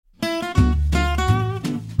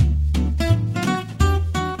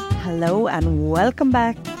Hello and welcome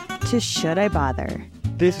back to Should I Bother?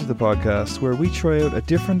 This is the podcast where we try out a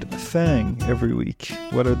different thing every week,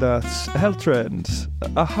 whether that's a health trend,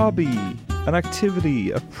 a hobby, an activity,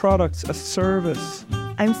 a product, a service.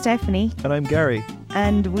 I'm Stephanie And I'm Gary.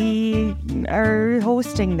 and we are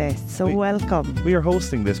hosting this, so welcome. We are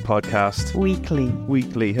hosting this podcast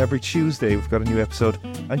Weekly. every Tuesday. We've got a new episode.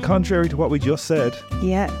 And contrary to what we just said,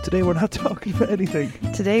 Yeah, today we're not talking about anything.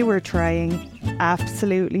 today we're trying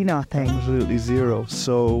absolutely nothing Absolutely zero.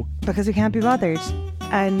 So, because we can't be bothered.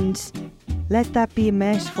 And let that be a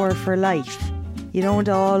metaphor for life. You don't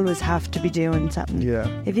always have to be doing something. yeah,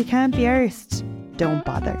 If you can't be arsed, don't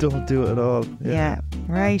bother. don't do it at all. Yeah,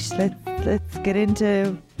 right. Let's get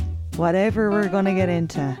into whatever we're going to get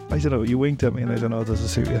into. I don't know, you winked at me and I don't know, does it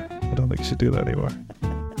suit you? I don't think you should do that anymore.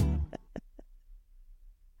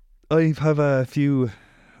 I have a few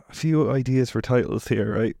ideas for titles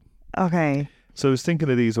here, right? Okay. So I was thinking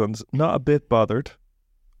of these ones. Not a bit bothered.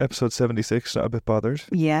 Episode 76, not a bit bothered.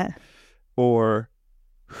 Yeah. Or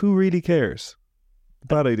Who Really Cares?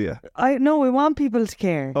 Bad idea. No, we want people to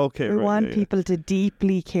care. Okay, We right, want yeah. people to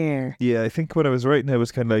deeply care. Yeah, I think when I was writing, I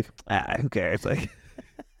was kind of like, who cares? Like,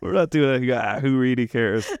 we're not doing that. Who really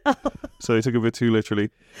cares? So I took it a bit too literally.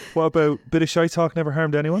 What about bit of shy talk never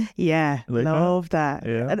harmed anyone? Yeah, Like love that.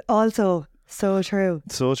 Yeah. And also, so true.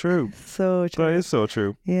 So true. So That true. is so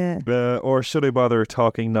true. Yeah. Or should I bother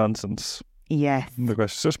talking nonsense? Yes. The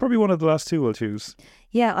question. So it's probably one of the last two I'll choose.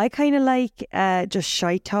 Yeah, I kind of like just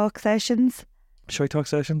shy talk sessions. Shy talk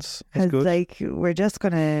sessions. That's Because, good. like, we're just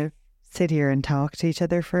going to sit here and talk to each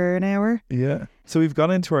other for an hour. Yeah. So we've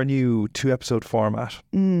gone into our new 2-episode format,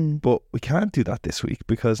 but we can't do that this week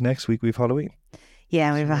because next week we've Halloween.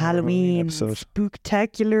 Yeah, we have a Halloween episode.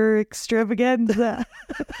 spooktacular extravaganza.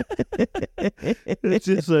 It's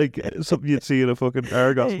just like something you'd see in a fucking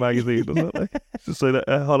Argos magazine, isn't it? Like, it's just like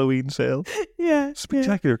a Halloween sale. Yeah.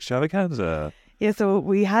 Spectacular extravaganza. Yeah, so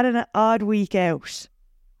we had an odd week out.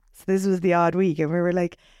 So this was the odd week, and we were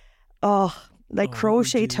like,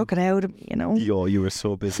 crochet gee. took it out of me, you know? Yo, you were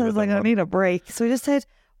so busy. So I was with like, that I one. need a break. So we just said,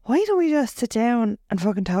 why don't we just sit down and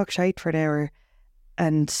fucking talk shite for an hour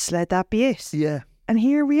and let that be it? Yeah. And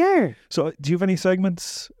here we are. So do you have any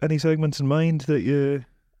segments in mind that you...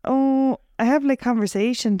 Oh, I have like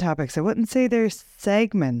conversation topics. I wouldn't say they're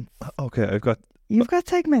segments. Okay, You've got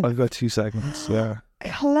segments. I've got 2 segments, yeah.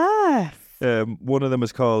 Class. One of them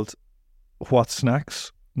is called What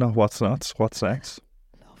Snacks? Not What's Nots, What Snacks?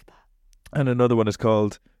 Love that. And another one is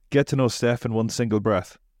called Get to Know Steph in One Single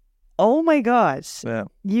Breath. Oh my God. Yeah.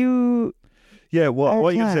 You... Yeah, what Our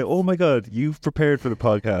are you going to say? class. Oh my God, you've prepared for the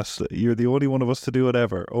podcast. You're the only one of us to do it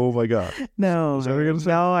ever. Oh my God. No. Is that what you're gonna say?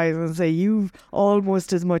 No, I was going to say you've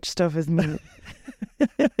almost as much stuff as me.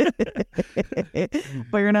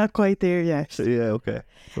 But you're not quite there yet. Yeah, okay.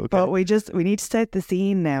 But we need to set the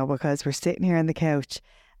scene now because we're sitting here on the couch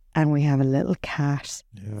and we have a little cat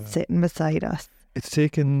Yeah. sitting beside us. It's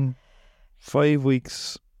taken 5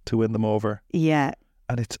 weeks to win them over. Yeah.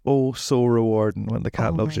 And it's oh so rewarding when the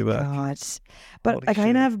cat loves you back. God. But Holy I kind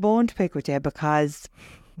shit. of have a bone to pick with you because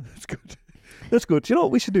That's good. That's good. Do you know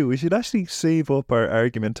what we should do? We should actually save up our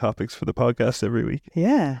argument topics for the podcast every week.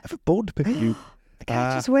 yeah, I have a bone to pick with you. the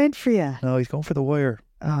cat just went for you. No, he's going for the wire.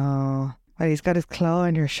 Oh, well, he's got his claw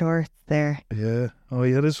in your shorts there. Yeah. Oh,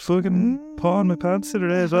 he had his fucking paw in my pants the other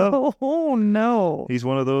day as well. Oh no. He's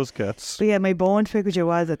one of those cats. But yeah, my bone to pick with you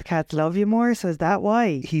was that the cats love you more, so is that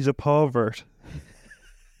why? He's a pawvert.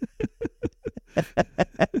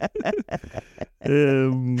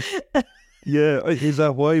 Yeah, is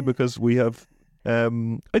that why? Because we have I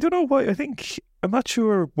don't know why. I'm not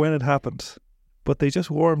sure when it happened, but they just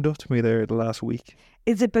warmed up to me there the last week.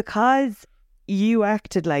 Is it because you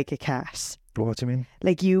acted like a cat? What do you mean?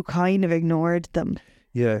 Like you kind of ignored them?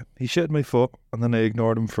 Yeah, he shed my foot and then I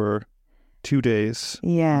ignored him for 2 days.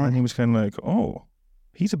 Yeah. And he was kind of like, oh,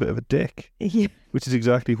 he's a bit of a dick, Yeah. which is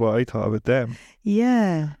exactly what I thought about them.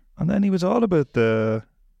 Yeah. And then he was all about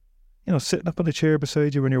sitting up on a chair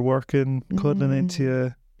beside you when you're working, cuddling into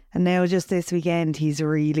you. And now just this weekend, he's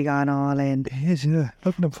really gone all in. He is, yeah.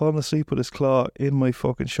 Look at him falling asleep with his claw in my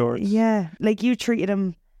fucking shorts. Yeah. Like you treated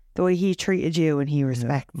him the way he treated you and he Yeah,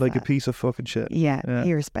 respects like that. a piece of fucking shit. Yeah, Yeah.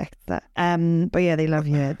 he respects that. But yeah, they love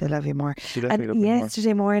you. They love you more. She definitely And loved me more.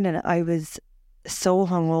 yesterday morning, I was so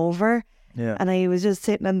hungover Yeah, and I was just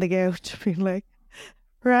sitting on the couch being like,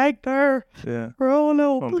 Ragnar, yeah.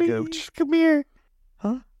 Rolo, On the please, couch. come here.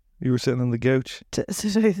 You were sitting on the couch. Did I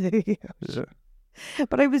say? Yeah.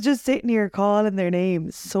 But I was just sitting here calling their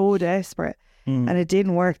names, so desperate. Mm. And it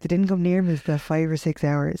didn't work. They didn't come near me for 5 or 6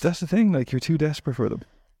 hours. That's the thing, like, you're too desperate for them.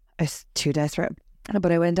 I was too desperate.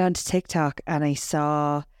 But I went on to TikTok and I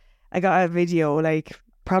saw I got a video, like,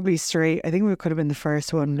 probably straight. I think it could have been the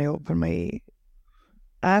first one I opened my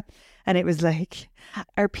app. And it was like,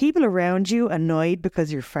 are people around you annoyed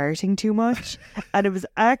because you're farting too much? And it was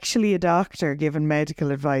actually a doctor giving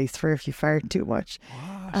medical advice for if you fart too much.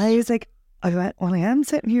 What? And I was like, I went, well, I am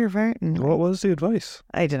sitting here farting. What was the advice?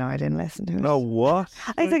 I don't know. I didn't listen to it. No, what?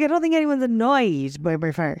 I was like, I don't think anyone's annoyed by my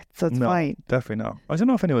farts, so it's No, fine. definitely not. I don't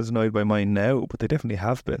know if anyone's annoyed by mine now, but they definitely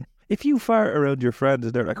have been. If you fart around your friends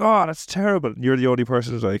and they're like, oh, that's terrible, you're the only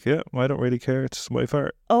person who's like, yeah, I don't really care, it's my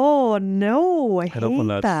fart. Oh, no. I I don't want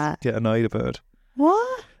hate lads that. get annoyed about it.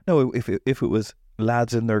 What? No, if it was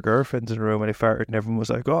lads and their girlfriends in the room and they farted and everyone was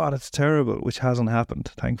like, oh, that's terrible, which hasn't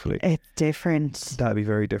happened, thankfully. It's different. That'd be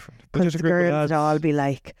very different. But Because there's a the group of girls lads. would all be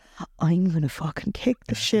like, I'm going to fucking kick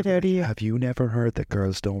the shit out of you. Have you never heard that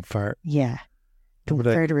girls don't fart? Yeah. Don't Would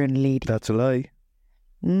I- fart around a lady. That's a lie.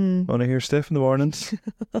 Mm. Want to hear Steph in the mornings?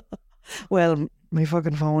 Well, my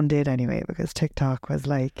fucking phone did anyway, because TikTok was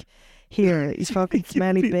like, here, you fucking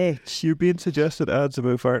smelly bitch. You're being suggested ads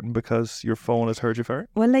about farting because your phone has heard you fart?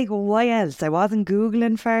 Well, like, why else? I wasn't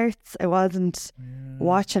Googling farts. I wasn't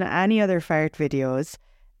watching any other fart videos.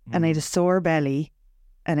 And I had a sore belly.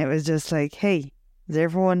 And it was just like, hey, does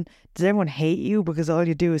everyone hate you because all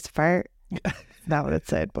you do is fart? Not what it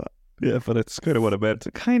said, but Yeah, but it's kind of what it meant.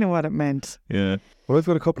 kind of what it meant. Yeah. Well, I've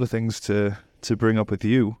got a couple of things to bring up with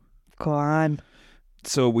you. Go on.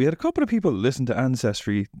 So we had a couple of people listen to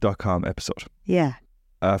Ancestry.com episode. Yeah.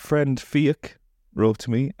 A friend, Fiac, wrote to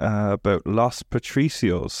me about Los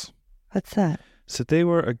Patricios. What's that? So they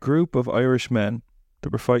were a group of Irish men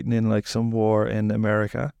that were fighting in like some war in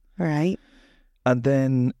America. Right. And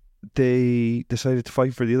then they decided to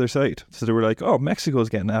fight for the other side. So they were like, oh, Mexico's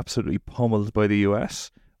getting absolutely pummeled by the US.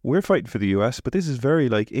 We're fighting for the US, but this is very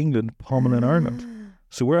like England pummeling Ireland.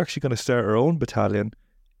 So we're actually going to start our own battalion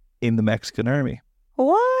in the Mexican army.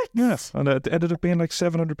 What? Yes. And it ended up being like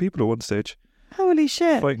 700 people at one stage Holy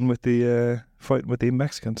shit. fighting with the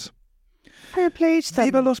Mexicans. Fair play to them.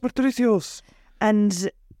 Viva los Patricios! And,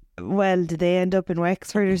 well, did they end up in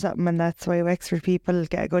Wexford or something, and that's why Wexford people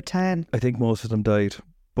get a good tan? I think most of them died,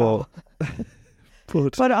 but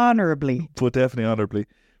But honourably. but definitely honourably.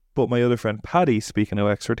 But my other friend Paddy, speaking of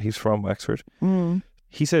Wexford, he's from Wexford. Mm.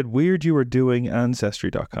 He said, weird you were doing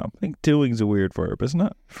Ancestry.com. I think doing's a weird verb, isn't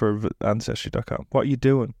it? For Ancestry.com. What are you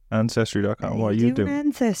doing? Ancestry.com. What are you doing?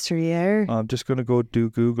 Ancestry, yeah. I'm just going to go do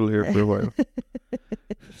Google here for a while.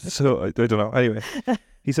 So, I don't know. Anyway,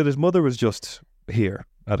 he said his mother was just here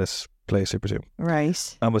at his place, I presume,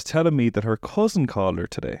 Right. and was telling me that her cousin called her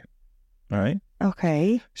today. All right?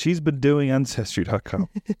 Okay. She's been doing Ancestry.com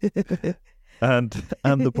and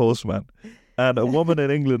the postman. And a woman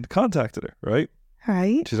in England contacted her, right?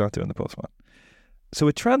 Right. She's not doing the postman. So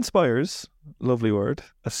it transpires, lovely word,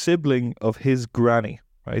 a sibling of his granny,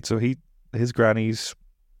 right? So his granny's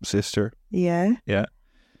sister, Yeah.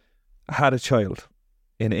 had a child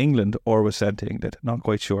in England or was sent to England. Not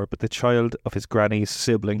quite sure, but the child of his granny's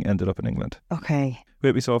sibling ended up in England. Okay.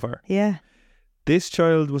 With me so far. Yeah. This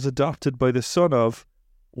child was adopted by the son of,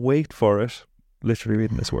 wait for it, literally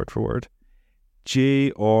reading this word for word,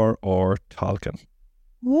 J.R.R. Tolkien.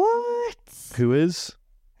 What? Who is?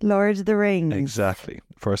 Lord of the Rings. Exactly.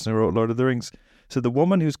 Person who wrote Lord of the Rings. So the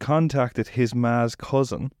woman who's contacted his ma's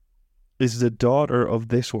cousin is the daughter of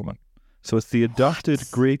this woman. So it's the adopted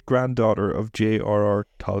great-granddaughter of J.R.R.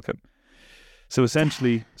 Tolkien. So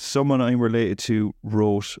essentially, someone I'm related to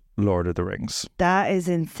wrote Lord of the Rings. That is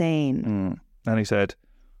insane. And he said,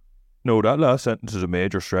 no, that last sentence is a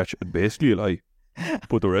major stretch and basically a lie.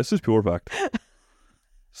 But the rest is pure fact.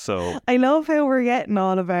 So I love how we're getting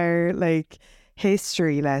all of our, like,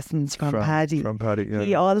 history lessons from Paddy. From Paddy, yeah.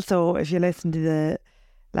 He also, if you listen to the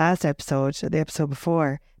last episode, or the episode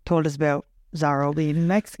before, told us about Zorro being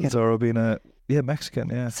Mexican. Zorro being Mexican,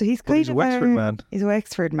 yeah. So he's But kind he's a of Wexford man. He's a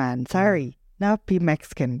Wexford man. Sorry, not being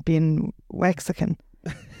Mexican, being Wexican.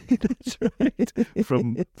 That's right.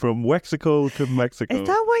 From Wexico to Mexico. Is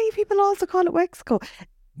that why people also call it Wexico?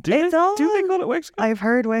 Do they call it Wexico? I've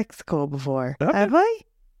heard Wexico before. Have Have I?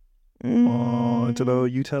 Oh, I don't know.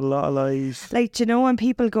 You tell a lot of lies. Like, do you know when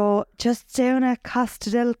people go just down at Costa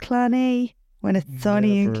del Clonay when it's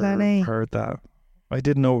sunny in Never Clonay? heard that. I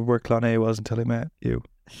didn't know where Clonay was until I met you.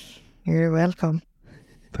 You're welcome.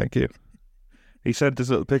 Thank you. He sent this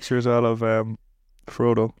little picture as well of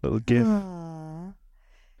Frodo, little gif. Aww.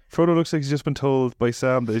 Frodo looks like he's just been told by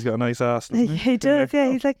Sam that he's got a nice ass. doesn't He does,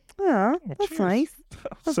 yeah. He's like, oh, that's cheers. nice.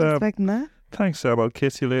 Wasn't Sam, expecting that. thanks, Sam. I'll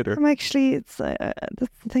kiss you later. I'm actually, it's that's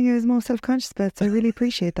the thing I was most self-conscious about, so I really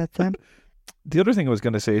appreciate that, Sam. The other thing I was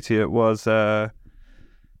going to say to you was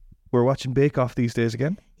we're watching Bake Off these days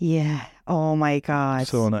again. Yeah. Oh my God.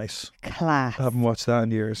 So nice. Class. I haven't watched that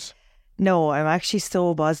in years. No, I'm actually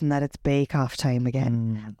so buzzing that it's Bake Off time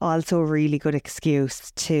again. Also a really good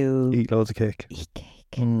excuse to Eat loads of cake. eat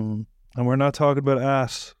cake. And we're not talking about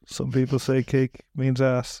ass. Some people say cake means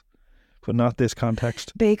ass, but not this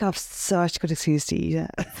context. Bake Off's such a good excuse to eat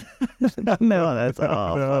it. No, that's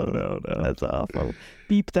awful. No. That's awful.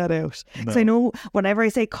 Beep that out. Because No. I know whenever I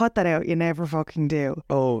say cut that out, you never fucking do.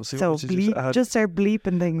 Oh, So so bleep, just start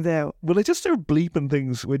bleeping things out. Well, I just start bleeping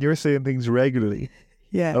things when you're saying things regularly.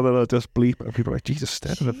 Yeah. And then I'll just bleep, and people are like, Jesus,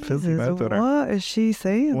 step in a filthy Jesus, mouth on her. what is she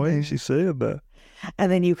saying? Why there? is she saying that?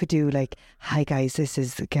 And then you could do like, hi guys, this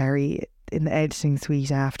is Gary in the editing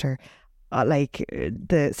suite after. Some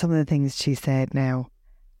of the things she said now.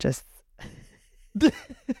 Just.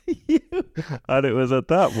 And it was at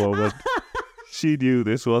that moment she knew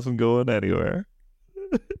this wasn't going anywhere.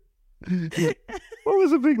 What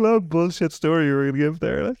was the big long bullshit story you were going to give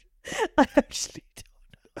there? Like? I actually don't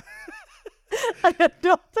know. I had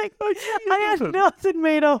nothing. I had nothing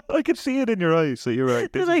made up. I could see it in your eyes, so you're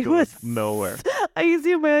right. This But is going nowhere. I could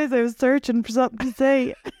see in my eyes I was searching for something to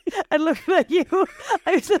say. And looking at you,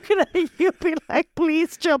 I was looking at you being like,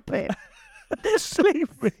 please jump in.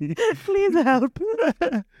 Save me. Please help.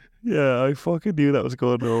 Yeah, I fucking knew that was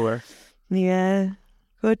going nowhere. Yeah.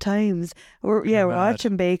 Good times. We're Mad.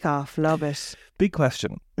 watching Bake Off. Love it. Big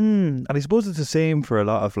question. Mm. And I suppose it's the same for a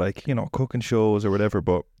lot of cooking shows or whatever,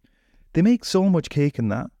 but they make so much cake in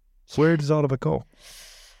that. Where does all of it go?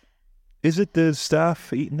 Is it the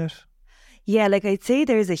staff eating it? Yeah, I'd say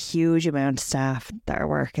there's a huge amount of staff that are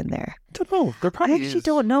working there. I don't know. There I probably actually is.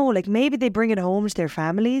 don't know. Maybe they bring it home to their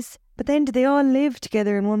families, but then do they all live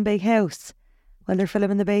together in one big house while they're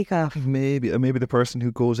filming the Bake Off? Maybe the person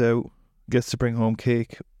who goes out gets to bring home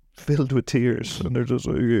cake filled with tears, and they're just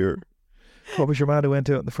like, here. What was your man who went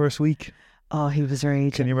out in the first week? Oh, he was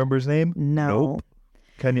raging. Can you remember his name? No. Nope.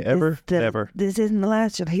 Can you ever? Never. This isn't the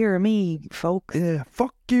last you'll hear of me, folks. Yeah,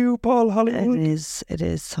 fuck you, Paul Hollywood. It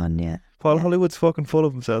is, Sonia. Paul Yeah. Hollywood's fucking full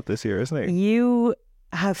of himself this year, isn't he? You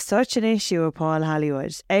have such an issue with Paul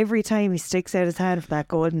Hollywood. Every time he sticks out his hand for that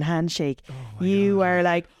golden handshake, you are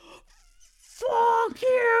like, fuck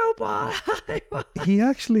you, Paul Hollywood. He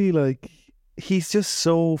actually, he's just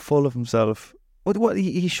so full of himself.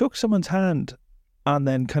 He shook someone's hand and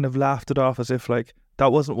then kind of laughed it off as if,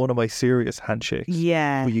 that wasn't one of my serious handshakes.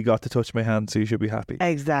 Yeah, But you got to touch my hand, so you should be happy.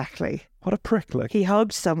 exactly. What a prick, He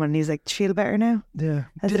hugged someone and he's like, do you feel better now? Yeah.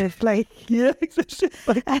 As if Yeah,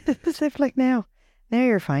 exactly. as if now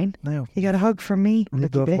you're fine. Now, You got a hug from me.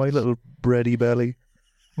 rubbed lucky off my bitch. little bready belly,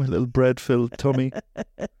 my little bread-filled tummy.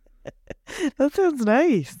 That sounds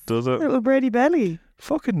nice. Does it? Little bready belly.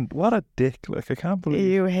 Fucking, what a dick. I can't believe.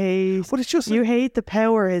 You hate. But it's just, You hate the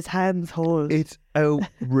power his hands hold. it's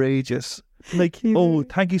outrageous. Thank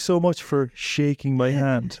you so much for shaking my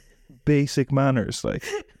hand. Basic manners,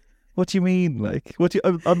 What do you mean?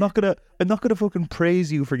 I'm not gonna fucking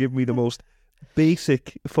praise you for giving me the most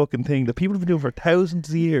basic fucking thing that people have been doing for thousands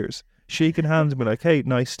of years. Shaking hands and be like, hey,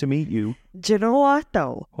 nice to meet you. Do you know what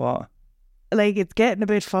though? What? It's getting a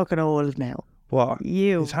bit fucking old now. What?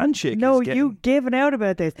 You. His handshake No, is getting... you giving out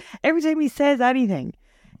about this. Every time he says anything,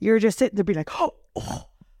 you're just sitting there being like, oh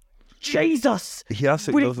Jesus. He has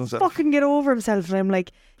to Will love he himself. fucking get over himself? And I'm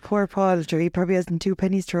like, poor Paul, he probably hasn't two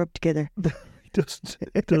pennies to rub together. He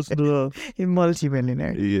doesn't know. He's a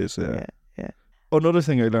multi-millionaire. He is, yeah. Yeah. Another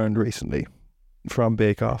thing I learned recently from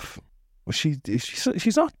Bake Off, she's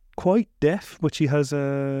not quite deaf, but she has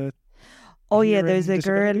a Oh yeah, hearing there's a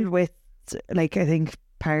disability? girl with I think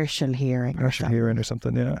partial hearing. or partial something. hearing or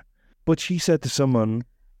something, yeah. But she said to someone,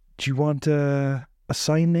 do you want a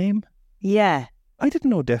sign name? Yeah. I didn't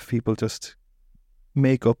know deaf people just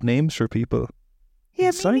make up names for people. Yeah,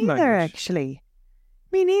 me Sign neither, language. actually.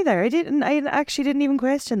 Me neither. I actually didn't even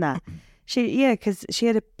question that. Because she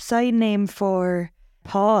had a sign name for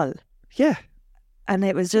Paul. Yeah. And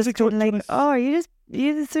it was just like, kind of like, what- oh, you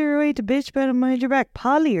just threw away to bitch about and mind your back.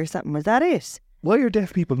 Polly or something. Was that it? Why are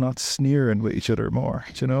deaf people not sneering with each other more?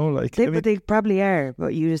 Do you know? But they probably are,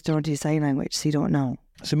 but you just don't do sign language, so you don't know.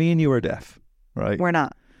 So me and you are deaf, right? We're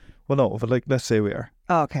not. Well, no, but let's say we are.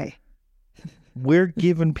 Okay. We're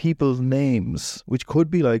giving people names, which could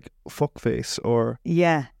be like fuckface or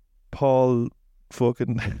Yeah. Paul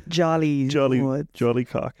fucking Jolly. Wood. Jolly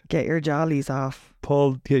cock. Get your jollies off.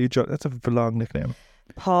 Paul, that's a long nickname.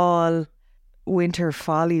 Paul Winter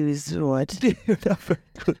Follies Wood. You're not very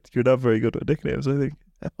good. You're not very good with nicknames, I think.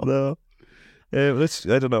 No. I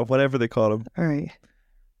don't know, whatever they call him. All right.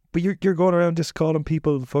 But you're going around just calling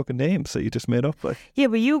people fucking names that you just made up. Like, Yeah,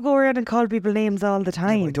 but you go around and call people names all the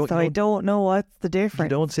time, I don't know what's the you difference.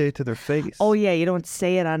 don't say it to their face. Oh yeah, you don't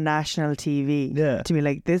say it on national TV. Yeah. To be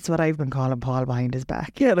like, this is what I've been calling Paul behind his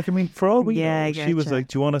back. Yeah, like, I mean, for all we Yeah, know, I she was getcha. like,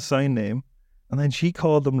 do you want a sign name? And then she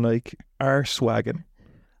called them like Arswagon.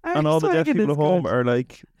 And all the deaf Arswagon people is at home good. are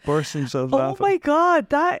like bursting themselves Oh laughing. my God,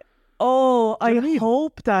 that. Oh, Do you know I what I mean?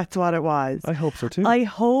 hope that's what it was. I hope so too. I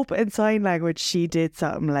hope in sign language she did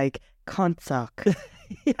something like cuntsock.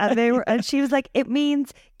 And she was like, it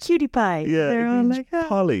means cutie pie. yeah, They're it all means like, "Ah."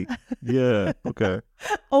 Polly. Yeah, okay.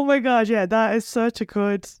 Oh my God, yeah, that's such a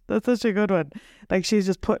good one. Like, she's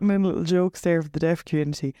just putting in little jokes there for the deaf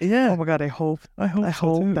community. Yeah, Oh my God, I hope I hope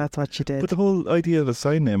so too. that's what she did. But the whole idea of a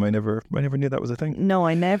sign name, I never knew that was a thing. No,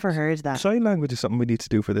 I never heard that. Sign language is something we need to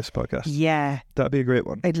do for this podcast. Yeah, That'd be a great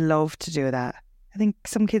one. I'd love to do that. I think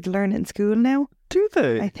some kids learn it in school now. Do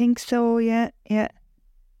they? I think so, yeah.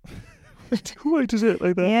 Why does it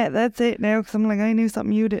like that? Yeah, that's it now, because I'm like, I knew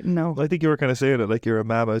something you didn't know. I think you were kind of saying it like you're a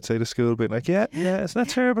mum outside of school being like, yeah, it's not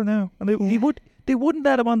terrible now. And they wouldn't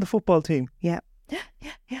let him on the football team. Yeah.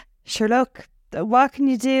 Sure, look, what can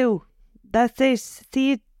you do? That's it.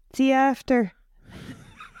 See you after.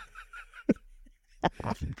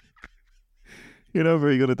 You're not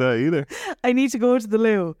very good at that either. I need to go to the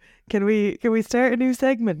loo. Can we start a new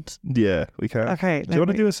segment? Yeah, we can. Okay. Do you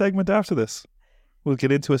want to do a segment after this? We'll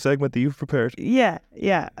get into a segment that you've prepared. Yeah,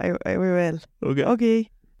 we will. Okay. Okay.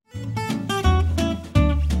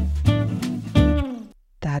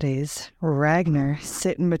 That is Ragnar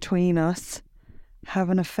sitting between us,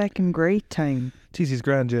 having a fucking great time. Jeez, he's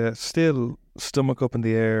grand, yeah. Still stomach up in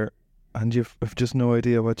the air, and you've just no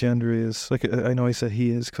idea what gender he is. Like, I know I said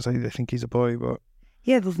he is because I think he's a boy, but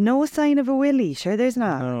Yeah, there's no sign of a willy. Sure, there's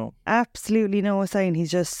not. no. Absolutely no sign.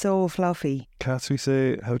 He's just so fluffy. Cats, we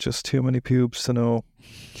say, have just too many pubes to know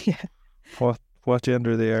Yeah. what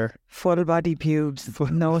gender they are. Full body pubes.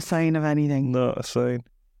 No sign of anything. Not a sign.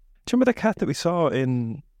 Do you remember the cat that we saw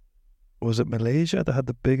in, was it Malaysia, that had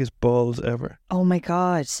the biggest balls ever? Oh my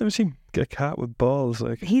God. I've never seen a cat with balls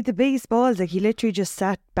like. He had the biggest balls. Like, he literally just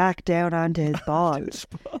sat back down onto his balls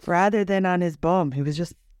rather than on his bum. He was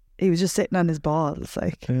just sitting on his balls.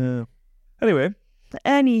 Like, Yeah. Anyway,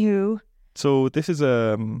 anywho, so this is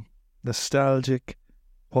a nostalgic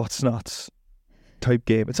What's Nots type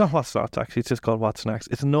game. It's not What's Nots, actually. It's just called What's Next.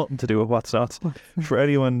 It's nothing to do with What's Nots. For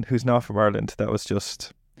anyone who's not from Ireland, that was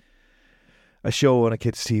just a show on a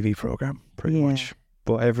kids' TV programme, pretty Yeah. much.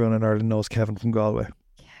 But everyone in Ireland knows Kevin from Galway.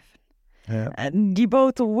 Yeah. and you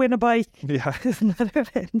both win a bike. Yeah. Isn't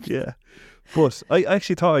that it? Yeah. But I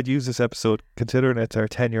actually thought I'd use this episode, considering it's our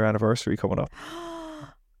 10-year anniversary coming up.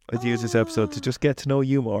 I'd use this episode to just get to know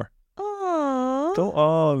you more. Aww. Don't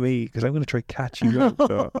awe me, because I'm going to try catch you out.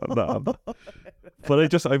 No.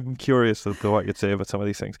 But I'm curious as to what you'd say about some of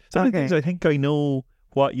these things. Some of the Okay. things I think I know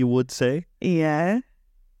what you would say, Yeah.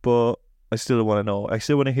 but I still want to know. I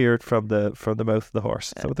still want to hear it from the mouth of the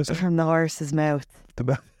horse. Is that what they say? From the horse's mouth. The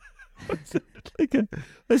mouth.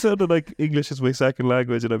 I sounded like English is my second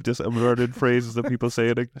language, and I'm learning phrases that people say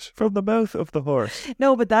in English. From the mouth of the horse.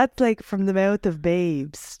 No, but that's like from the mouth of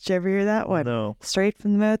babes. Did you ever hear that one? No. Straight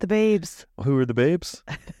from the mouth of babes. Who are the babes?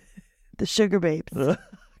 The sugar babes.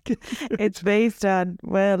 It's based on,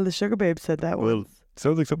 well, the sugar babes said that Well, one.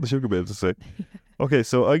 sounds like something the sugar babes would say. Okay,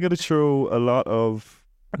 so I'm going to throw a lot of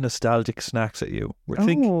nostalgic snacks at you.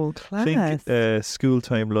 Think class. school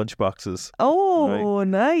time lunch boxes,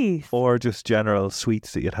 Nice. or just general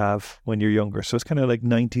sweets that you'd have when you're younger. So it's kind of like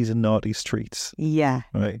 90s and noughties treats, Yeah.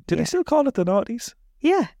 right? Did Yeah. they still call it the noughties?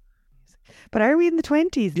 Yeah. But are we in the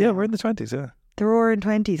 20s? Yeah, now? we're in the 20s, yeah. The roaring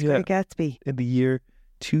 20s, Yeah. Great Gatsby. In the year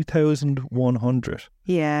 2100.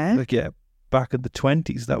 Yeah. Like, yeah, back in the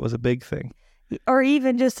 20s, that was a big thing. Or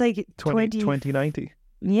even just like 2090.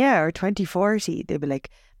 Yeah, or 2040. They'd be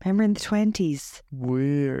like, remember in the 20s?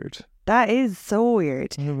 Weird. That is so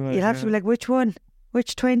weird. You'd have to be like, which one?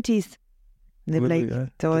 Which 20s? And they'd be like,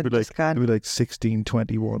 so It'd it's be just gone.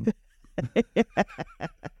 1621.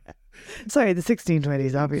 Sorry, the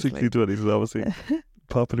 1620s, obviously. 1620s is obviously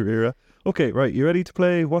popular era. Okay, right. You ready to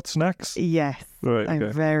play What's Next? Yes, Right. I'm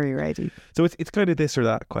Okay. very ready. So it's kind of this or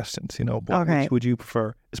that questions. You know, Okay. which would you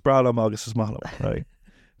prefer? Is Bralum August is Malum, right?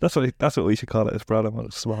 That's what we should call it. Is Bralum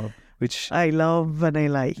August is Malum? Which I love and I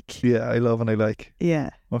like. yeah, I love and I like. Yeah.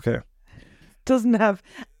 Okay. Doesn't have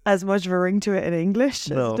as much of a ring to it in English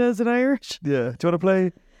No. as it does in Irish. Yeah. Do you want to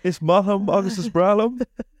play? Is Malum August is Bralum?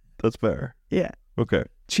 That's better. Yeah. Okay.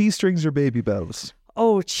 Cheese strings or baby bells?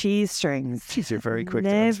 Oh, cheese strings. Cheese are very quick. to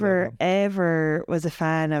answer that Never, one. ever was a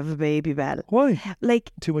fan of a baby bell. Why?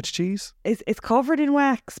 Like, Too much cheese? it's covered in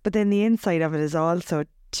wax, but then the inside of it is also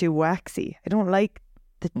too waxy. I don't like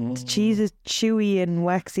the cheese is chewy and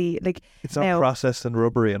waxy. Like, It's not now, processed and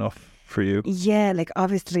rubbery enough for you. yeah, like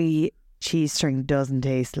obviously cheese string doesn't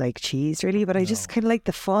taste like cheese really, but I just kind of like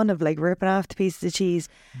the fun of like ripping off the pieces of cheese.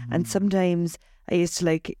 And sometimes I used to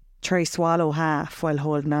like try swallow half while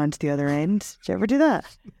holding on to the other end. Did you ever do that?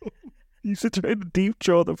 You should try to deep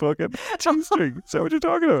throw the fucking cheese string. Is that what you're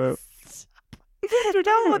talking about?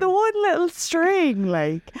 No, the one little string,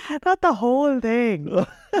 like, not the whole thing.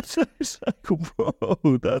 It's like,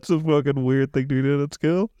 whoa, that's a fucking weird thing to do at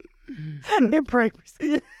school. In primary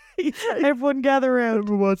school. Everyone gather around.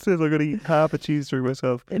 Everyone says I'm going to eat half a cheese string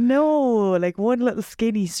myself. No, like one little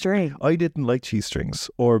skinny string. I didn't like cheese strings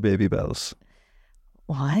or Baby Bells.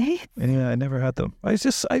 Why? Yeah, I never had them. I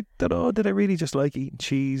don't know, did I really just like eating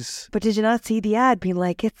cheese? But did you not see the ad being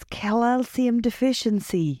like, it's calcium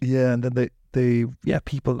deficiency? Yeah, and then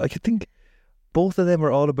people, like, I think both of them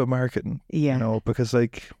are all about marketing. Yeah. You know, because,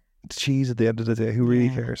 like, it's cheese at the end of the day. Who really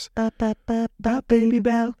cares? Baby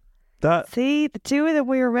Bell. That See, the two of them,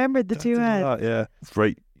 we remembered the two ads. Yeah,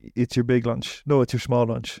 right. It's your big lunch. No, it's your small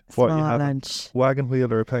lunch. What you Small have? lunch. Wagon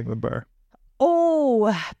wheel or a penguin bar?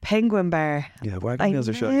 Oh, penguin bar. Yeah, wagon wheels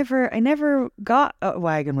are shite. I never got a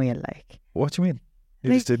wagon wheel, like. What do you mean? You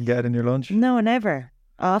Like- just didn't get it in your lunch? No, never.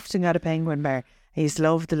 I often got a penguin bar. I used to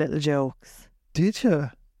love the little jokes. Did you?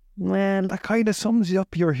 Well, That kind of sums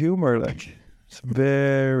up your humour. Like, it's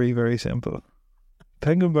very, very simple.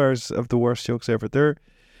 Penguin bars have the worst jokes ever. They're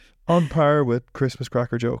on par with Christmas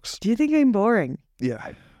cracker jokes. do you think I'm boring?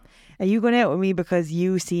 Yeah. Are you going out with me because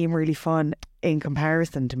you seem really fun in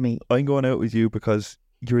comparison to me? I'm going out with you because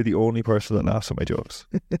you're the only person that laughs at my jokes.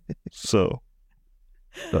 So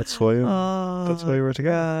that's why we're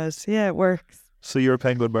together. God. Yeah, it works. So you're a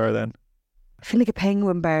penguin bar then? I feel like a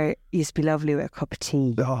penguin bar used to be lovely with a cup of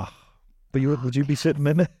tea. Oh, but would you be sitting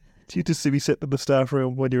in it? Do you just be sitting in the staff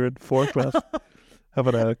room when you're in fourth class,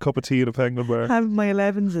 having a cup of tea in a penguin bar? Having my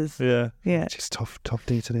 11s. Yeah. Yeah. Just tough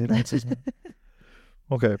day today. Lads, isn't it?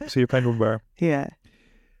 Okay, so your penguin bar. Yeah.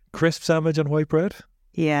 Crisp sandwich on white bread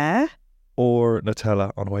Yeah. or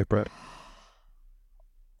Nutella on white bread?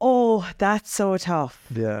 Oh, that's so tough.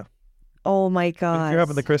 Yeah. Oh my If God. you're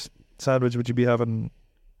having the crisp sandwich, would you be having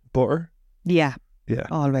butter? Yeah, Yeah.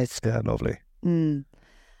 always. Yeah, lovely.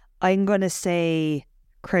 I'm going to say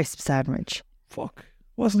crisp sandwich. Fuck.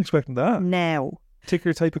 Wasn't expecting that. Now,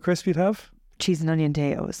 Particular type of crisp you'd have? cheese and onion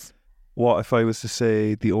potatoes. What if I was to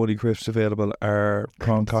say the only crisps available are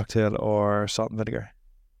prawn cocktail or salt and vinegar?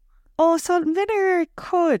 Oh, salt and vinegar, I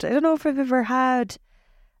could. I don't know if I've ever had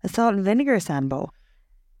a salt and vinegar sambo.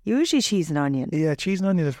 Usually cheese and onion. Yeah, cheese and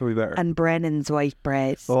onion is probably better. And Brennan's white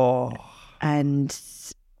bread. Oh. And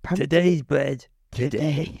probably Today's bread.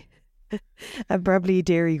 today. And probably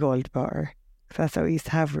Dairy Gold butter. That's what we used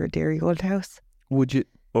to have for a Dairy Gold house. Would you?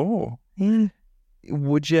 Oh. Yeah.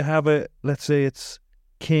 Would you have it? Let's say it's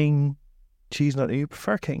King cheese and onion. You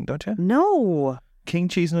prefer King, don't you? No. King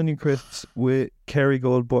cheese and onion crisps with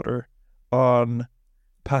Kerrygold butter on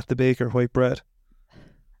Pat the Baker white bread.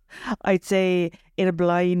 I'd say in a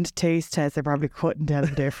blind taste test, I probably couldn't tell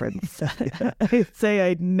the difference. I'd say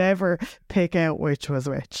I'd never pick out which was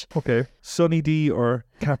which. Okay. Sunny D or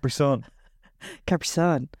Capri Sun? Capri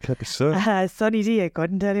Sun. Capri Sun. Sunny D, I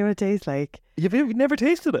couldn't tell you what it tastes like. You've never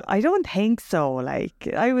tasted it? I don't think so. Like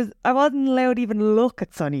I wasn't allowed to even look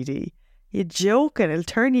at Sunny D. You're joking. It'll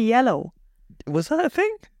turn you yellow. Was that a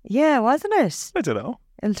thing? Yeah, wasn't it? I don't know.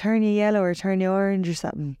 It'll turn you yellow or turn you orange or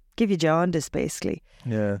something. Give you jaundice, basically.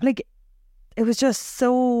 Yeah. Like, it was just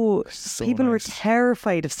so people were nice.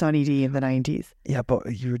 terrified of Sunny D in the 90s. Yeah, but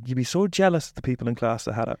you'd be so jealous of the people in class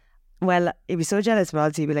that had it. Well, you'd be so jealous, but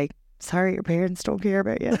also you'd be like, sorry, your parents don't care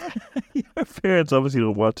about you. Your parents obviously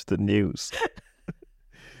don't watch the news.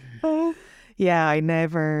 Yeah, I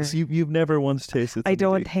never. So you've never once tasted I Sunny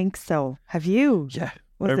don't D? think so. Have you? Yeah.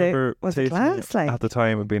 Was I remember was it tasting class? Like, at the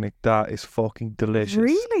time and being like, that is fucking delicious. It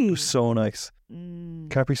really? was so nice.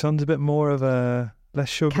 Capri Sun's a bit more of a less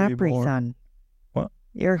sugary. Capri more. Sun. What?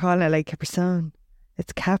 You're calling it like Capri Sun.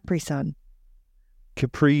 It's Capri Sun.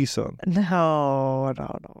 Capri Sun. No.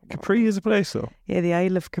 Capri is a place though. Yeah, the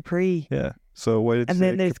Isle of Capri. Yeah. So why did you And say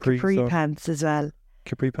then there's Capri Sun? pants as well.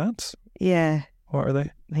 Capri pants? Yeah. What are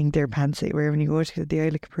they? I think they're pants that you wear when you go to the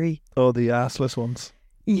Isle of Capri. Oh, the assless ones.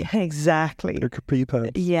 Yeah, exactly. They're Capri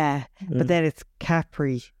pants. Yeah, but then it's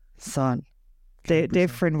Capri Sun. Capri Sun.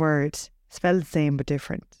 Different word. Spelled the same but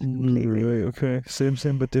different. completely. Right, okay. Same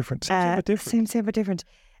but different. Same but different. Same but different.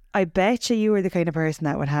 I bet you were the kind of person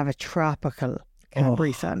that would have a tropical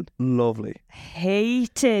Capri Sun. Lovely.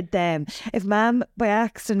 Hated them. If Mum by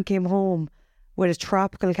accident came home with a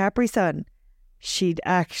tropical Capri Sun, she'd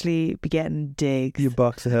actually be getting digs. You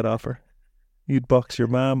box the head off her. You'd box your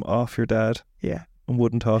mum off your dad Yeah. and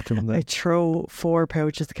wouldn't talk to him then. I'd throw 4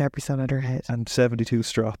 pouches of Capri Sun at her head. And 72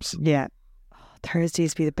 strops. Yeah. Oh,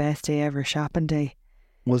 Thursdays be the best day ever, shopping day.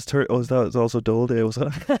 That was also Dole Day, was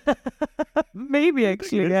it? Maybe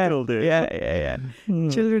actually, It's yeah. Dole Day. Yeah.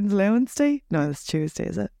 Children's Allowance Day? No, it's Tuesday,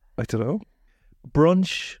 is it? I don't know.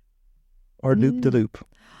 Brunch or loop de loop.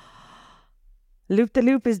 Loop the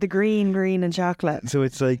Loop is the green and chocolate. So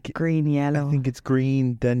it's like, Green, yellow. I think it's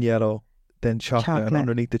green, then yellow, then chocolate, and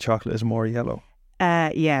underneath the chocolate is more yellow.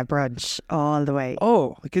 Yeah, brunch all the way.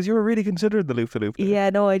 Oh, because you were really considering the loop de loop. Yeah,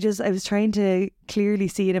 no, I was trying to clearly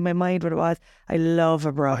see it in my mind what it was. I love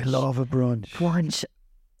a brunch. I love a brunch. Brunch.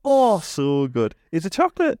 Oh, so good. Is it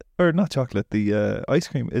chocolate or not chocolate? The ice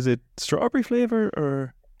cream, is it strawberry flavour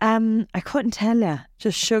or? I couldn't tell you.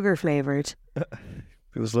 Just sugar flavoured.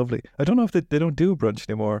 It was lovely. I don't know if they don't do brunch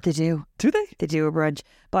anymore. They do. Do they? They do a brunch.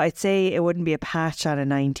 But I'd say it wouldn't be a patch on a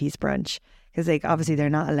 90s brunch. Because like obviously they're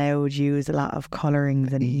not allowed to use a lot of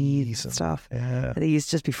colourings and ease and stuff. Yeah. They used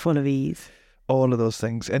to just be full of ease. All of those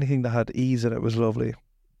things. Anything that had ease in it was lovely.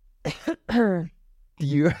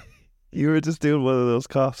 You were just doing one of those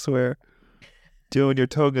coughs where when your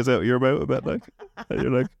tongue is out of your mouth a bit, like, and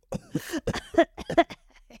you're like,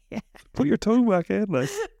 put your tongue back in, like,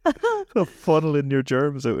 funneling your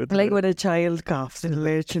germs out. Into Like it. when a child coughs, it's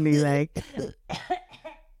literally like,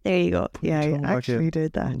 there you go. Yeah, tongue I back actually in.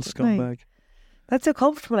 did that. Little scumbag. That's how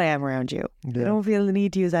comfortable I am around you. I Yeah. don't feel the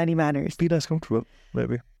need to use any manners. Be less comfortable,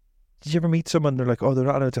 maybe. Did you ever meet someone, they're like, oh, they're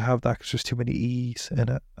not allowed to have that because there's too many E's in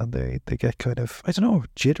it, and they get kind of, I don't know,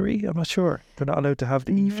 jittery? I'm not sure. They're not allowed to have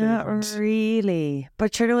the E Not flavours. really.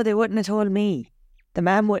 But you know, they wouldn't have told me. The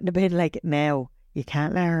man wouldn't have been like, no, you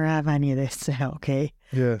can't let her have any of this now, okay?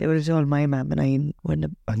 Yeah. They would have told my mum and I wouldn't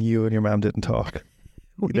have. And you and your mum didn't talk.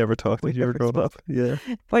 You never talked when you were growing up. Yeah.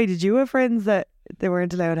 Why, did you have friends that they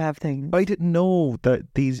weren't allowed to have things? I didn't know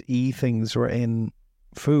that these E things were in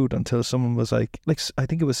food until someone was like I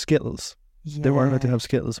think it was Skittles. Yeah. They weren't allowed to have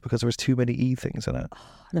Skittles because there was too many E things in it.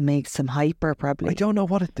 It makes them hyper, probably. I don't know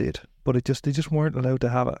what it did, but they just weren't allowed to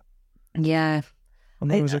have it. Yeah.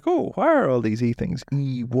 And then I was like, oh, why are all these E things?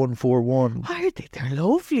 E141. Why are they? They're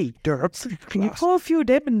lovely. They're absolutely Can you class. pour a few of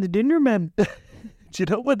them in the dinner, ma'am? Do you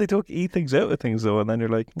know when they took E things out of things though, and then you're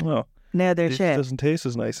like, oh, Now they're this shit. doesn't taste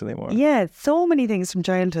as nice anymore. Yeah, so many things from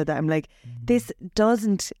childhood that I'm like, this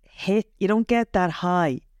doesn't hit. You don't get that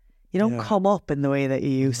high. You don't Yeah. come up in the way that you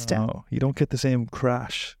used to. No, you don't get the same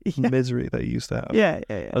crash Yeah. misery that you used to have Yeah.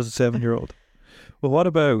 as a 7-year-old. Well, what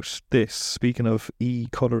about this? Speaking of E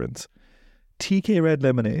colorants, TK Red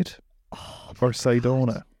Lemonade or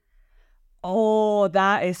Sidona? Oh,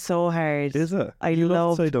 that is so hard. Is it? I You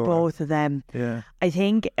love Sidona? both of them. Yeah. I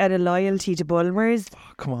think out of loyalty to Bulmers,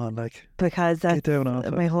 Oh, come on, like, because get that's down off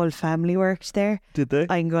my it. whole family worked there, Did they?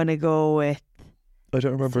 I'm going to go with I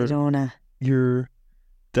don't remember. Sedona. Your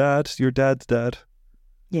dad's dad.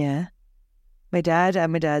 Yeah. My dad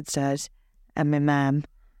and my dad's dad and my mum.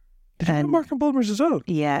 Did you And- work in Bulmers as well?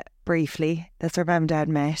 Yeah, briefly. That's where mum and dad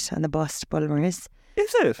met on the bus to Bulmers.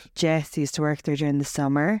 Is it? Jess used to work there during the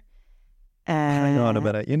summer. Hang on a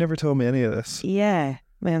minute. You never told me any of this. Yeah,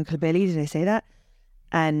 my Uncle Billy, did I say that?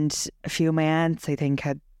 And a few of my aunts, I think,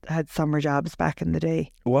 had summer jobs back in the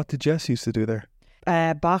day. What did Jess used to do there?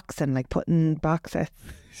 Boxing, like putting box sets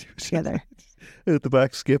together. At the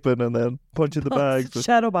back, skipping and then punching the bags. with-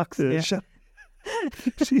 Shadow boxing, yeah.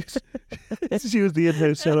 She was the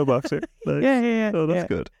in-house shadow boxer. Nice. Yeah. Oh, that's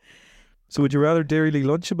good. So would you rather Dairy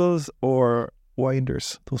Lunchables or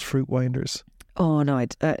Winders? Those fruit winders. Oh, no,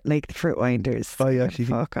 I'd like the fruit winders. I actually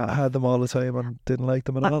Fuck off. had them all the time and didn't like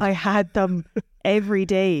them at all. I had them every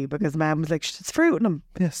day because Mum was like, it's fruit in them.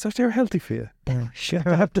 Yes, so they're healthy for you. Sure,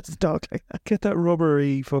 I have to talk like that. Get that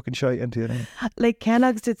rubbery fucking shite into you. Then. Like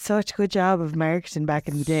Kellogg's did such a good job of marketing back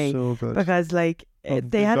in the day So good. because like They've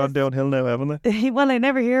they had gone downhill now, haven't they? well, I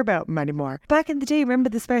never hear about them anymore. Back in the day, remember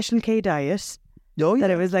the Special K diet? Oh, That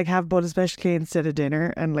it was like have bowl of Special K instead of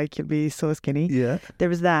dinner and like you'll be so skinny. Yeah. There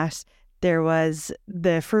was that. There was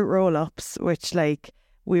the fruit roll-ups, which like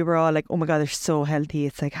we were all like, oh my God, they're so healthy.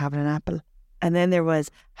 It's like having an apple. And then there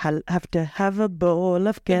was have to have a bowl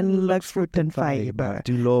of Kellogg's fruit and fibre. I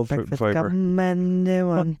do love fruit and Breakfast fibre. come and they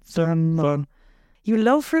want some more. Fun. You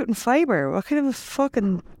love fruit and fibre. What kind of a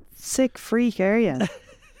fucking sick freak are you?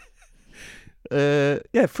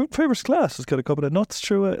 Yeah, fruit and fibre's class. It's got a couple of nuts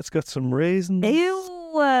through it. It's got some raisins. Ew.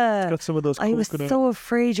 It's got some of those I was coconut. so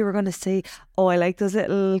afraid you were going to say, oh, I like those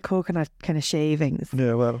little coconut kind of shavings.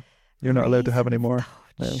 Yeah, well, you're not allowed to have any more. Oh,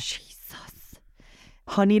 No. Jesus.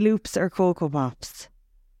 Honey loops or Cocoa Pops?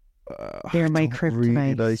 They're my don't really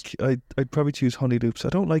kryptonite. I'd probably choose Honey Loops. I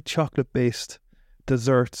don't like chocolate-based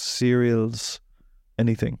desserts, cereals,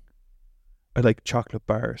 anything. I like chocolate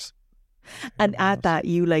bars. And at that,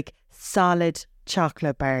 you like solid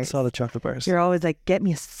chocolate bars. Solid chocolate bars. You're always like, get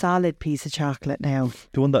me a solid piece of chocolate now,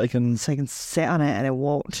 The one that I can... so I can sit on it and it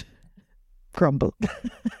won't crumble.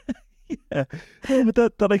 Yeah, but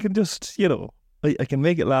that I can just, I can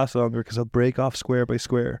make it last longer because I'll break off square by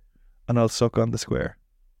square and I'll suck on the square.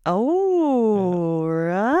 Oh,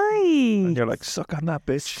 And right. you're like, suck on that,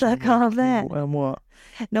 bitch. Suck on that. And what?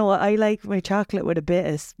 No, I like my chocolate with a bit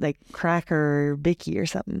of like cracker or bicky or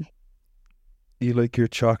something. You like your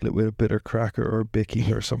chocolate with a bit of cracker or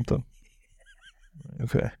bicky or something.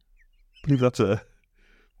 Okay. I believe that's a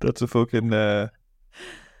fucking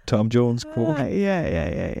Tom Jones quote.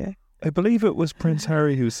 Yeah. I believe it was Prince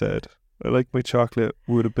Harry who said, I like my chocolate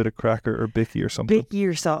with a bit of cracker or bicky or something. Bicky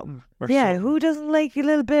or something. Or Yeah, something. who doesn't like a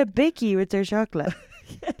little bit of bicky with their chocolate?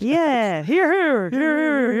 Yeah,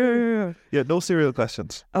 here. Yeah, no cereal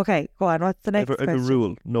questions. Okay, go on. What's the I have next a question?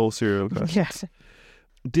 rule, no cereal questions. Yes.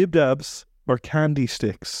 Dib dabs or candy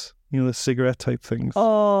sticks, the cigarette type things.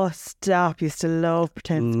 Oh, stop. Used to love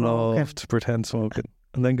pretend smoking. Loved pretend smoking.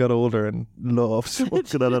 And then got older and loved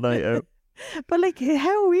smoking on a night out. But like,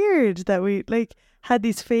 how weird that we like had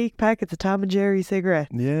these fake packets of Tom and Jerry cigarettes.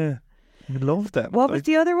 Yeah. I loved them. What was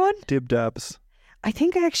the other one? Dib dabs. I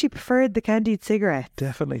think I actually preferred the candied cigarette.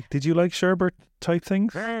 Definitely. Did you like sherbet type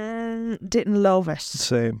things? Didn't love it.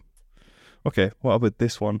 Same. Okay, what about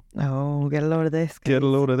this one? Oh, get a load of this. Get a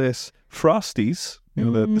load of this. Frosties, the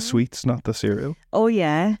Mhm. sweets, not the cereal. Oh,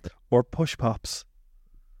 yeah. Or Push Pops.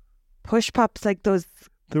 Push pops like those,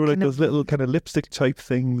 They were like Kind of- those little kind of lipstick type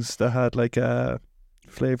things that had like a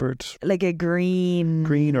flavoured like a green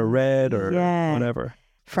green or red or Yeah. whatever.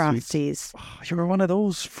 Frosties. Oh, you were one of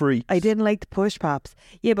those freaks. I didn't like the push pops.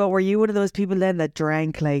 Yeah, but were you one of those people then that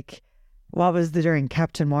drank like, what was the drink?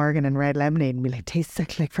 Captain Morgan and red lemonade and be like, tastes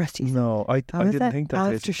exactly like Frosties. No, I What was didn't that? think that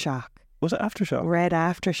tasted. Aftershock. Was it Aftershock? Red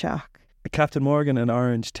Aftershock. Captain Morgan and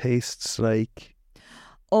orange tastes like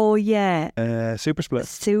Oh, yeah. Super Split.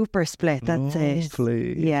 Super split. That's it.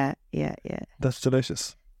 Lovely. Yeah. That's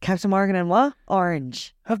delicious. Captain Morgan and what?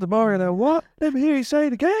 Orange. Have the Morgan and what? Let me hear you say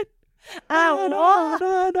it again. And what?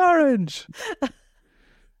 And orange.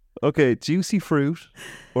 Okay, juicy fruit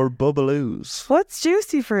or bubaloos. What's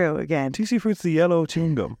juicy fruit again? Juicy fruit's the yellow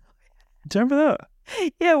chewing gum. Do you remember that?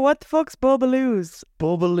 Yeah, what the fuck's Bubbaloo's?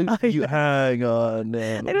 Bubbaloo. I- You hang on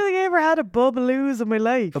now. I don't think I ever had a Bubbaloo's in my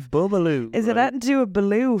life. A bubbaloo. Is it right? anything to do with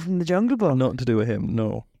Baloo from the Jungle Book? Nothing to do with him,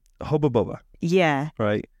 no. Hubba Bubba, Yeah,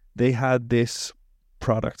 right? They had this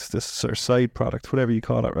product, this sort of side product, whatever you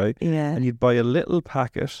call it, right? yeah. And you'd buy a little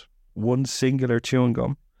packet, one singular chewing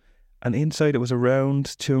gum, and inside it was a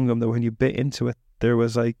round chewing gum that when you bit into it, there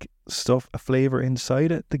was like stuff, a flavour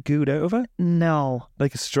inside it that gooed out of it, No,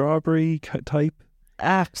 like a strawberry type.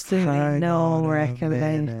 absolutely Hang no on a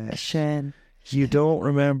recollection. You don't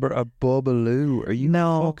remember a Bubbaloo? Are you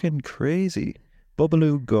No. fucking crazy?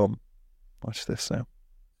 Bubbaloo gum. Watch this now.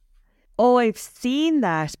 Oh, I've seen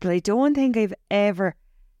that, but I don't think I've ever.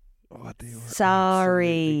 Oh, they were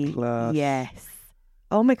Sorry. absolutely class. Yes.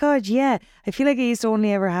 Oh my god, yeah. I feel like I used to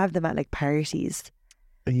only ever have them at like parties,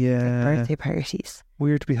 Yeah. birthday parties.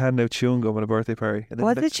 Weird to be handing out chewing gum at a birthday party. And then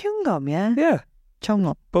Was it chewing gum? Yeah, Yeah, chewing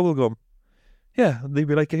gum. bubble gum. Yeah, they'd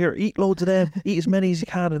be like, here, eat loads of them, eat as many as you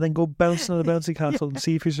can, and then go bouncing on a bouncy castle and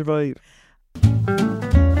see if you survive.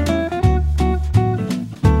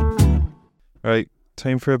 Right,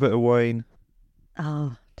 time for a bit of wine.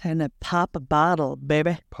 Oh, time to pop a bottle,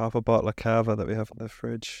 baby. Pop a bottle of cava that we have in the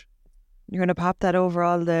fridge. You're gonna pop that over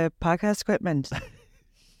all the podcast equipment.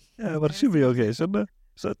 Yeah, but it should be okay, shouldn't it?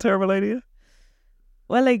 Is that a terrible idea?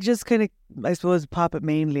 Well, like just kind of, I suppose, pop it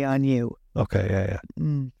mainly on you. Okay,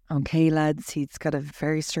 yeah. Okay, lads, he's got a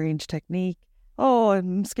very strange technique. Oh,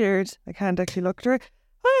 I'm scared. I can't actually look through it.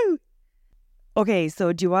 Woo! Okay,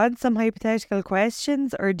 so do you want some hypothetical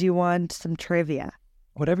questions or do you want some trivia?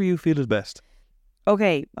 Whatever you feel is best.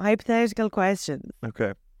 Okay, hypothetical questions.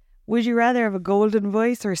 Okay. Would you rather have a golden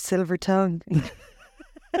voice or a silver tongue?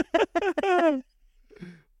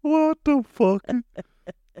 What the fuck?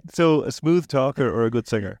 So, a smooth talker or a good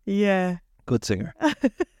singer? Yeah. Good singer.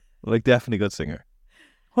 Like, definitely good singer.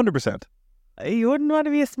 100%. You wouldn't want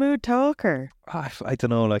to be a smooth talker. I don't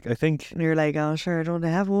know, like, I think... And you're like, oh, sure, I don't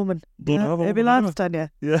have a woman. Don't have a I'd be woman, lost on you.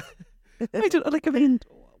 Yeah. I don't, like, I mean,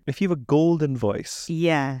 if you have a golden voice,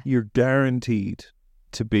 Yeah. you're guaranteed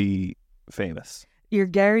to be famous. You're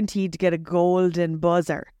guaranteed to get a golden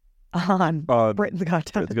buzzer on On Britain's Got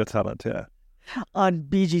Talent, Britain's Got Talent, yeah. on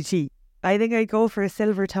BGT. I think I'd go for a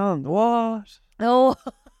silver tongue. What? Oh,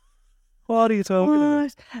 What are you talking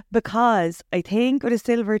about? What? Because I think with a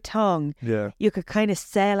silver tongue, Yeah. you could kind of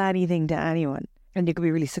sell anything to anyone and you could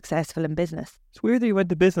be really successful in business. It's weird that you went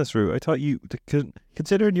the business route. I thought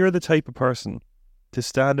considering you're the type of person to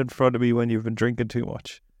stand in front of me when you've been drinking too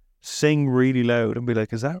much, sing really loud and be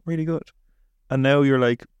like, is that really good? And now you're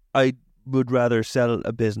like, I would rather sell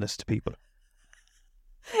a business to people.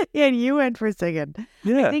 Yeah, and you went for singing.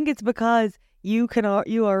 Yeah. I think it's because you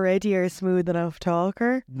already are a smooth enough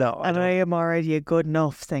talker, No, and I am already a good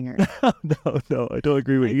enough singer. no, I don't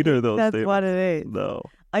agree with either of those That's statements. what it is. No.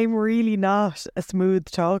 I'm really not a smooth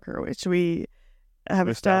talker, which we have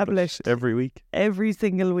established every week. every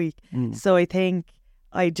single week. Mm. So I think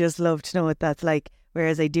I just love to know what that's like.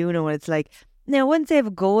 Whereas I do know what it's like. Now, once I have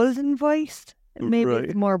a golden voice, maybe Right.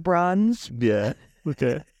 it's more bronze. Yeah.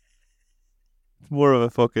 Okay. It's more of a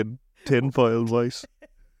fucking tinfoil voice.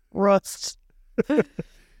 Rust.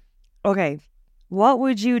 Okay. What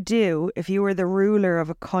would you do if you were the ruler of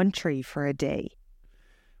a country for a day?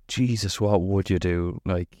 Jesus, what would you do?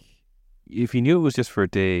 Like, if you knew it was just for a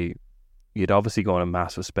day, you'd obviously go on a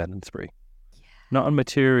massive spending spree. Yeah. Not on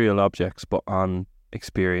material objects, but on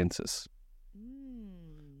experiences.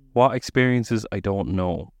 What experiences, I don't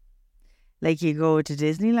know. Like you go to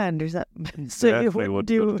Disneyland or something. So you Definitely wouldn't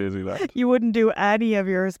wouldn't go do, to Disneyland. you wouldn't do any of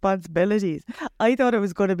your responsibilities. I thought it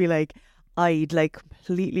was going to be like, I'd like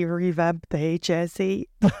completely revamp the HSE.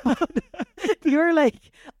 You're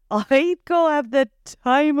like, I'd go have the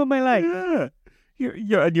time of my life. Yeah.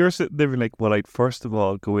 You're sitting there like, well, I'd first of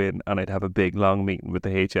all go in and I'd have a big long meeting with the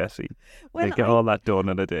HSE. Well, Like, get all that done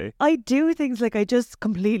in a day. I do things like I just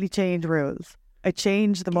completely change rules. I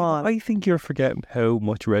change them all. I think you're forgetting how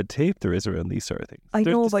much red tape there is around these sort of things. I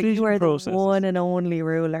There's know, but you decision are the processes. one and only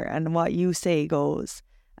ruler, and what you say goes.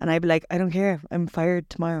 And I'd be like, I don't care. I'm fired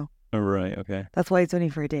tomorrow. Oh, right, okay. That's why it's only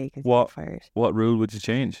for a day, because you're What? fired. What rule would you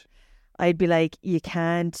change? I'd be like, you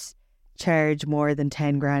can't charge more than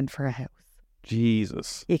 10 grand for a house.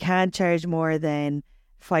 Jesus. You can't charge more than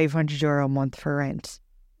 €500 a month for rent.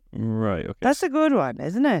 Right, okay. That's a good one,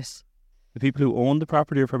 isn't it? The people who own the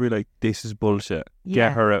property are probably like, this is bullshit. Yeah.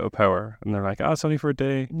 Get her out of power. And they're like, it's only for a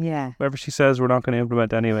day. Yeah. Whatever she says, we're not going to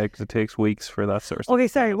implement anyway because it takes weeks for that sort of stuff. Okay,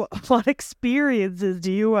 sorry. What experiences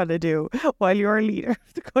do you want to do while you're leader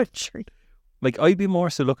of the country? Like, I'd be more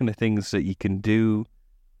so looking at things that you can do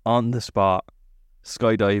on the spot,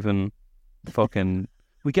 skydiving, fucking...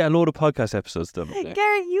 We get a load of podcast episodes done. Okay?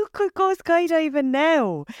 Gary, you could go skydiving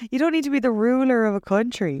now. You don't need to be the ruler of a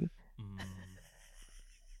country.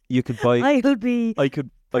 You could buy... I'll be I could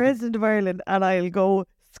President of Ireland and I'll go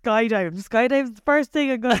skydiving. Skydiving's the first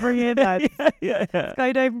thing I'm going to bring in, lads. yeah.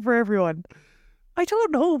 Skydiving for everyone. I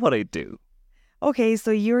don't know what I'd do. Okay, so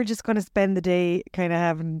you're just going to spend the day kind of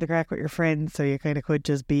having the crack with your friends, so you kind of could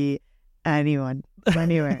just be anyone,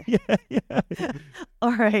 anywhere. yeah.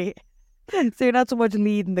 All right. So you're not so much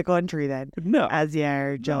leading the country then, No. as you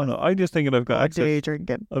are just No, I'm just thinking I've got access. day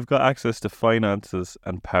drinking. I've got access to finances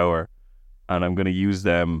and power, and I'm going to use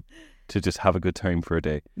them to just have a good time for a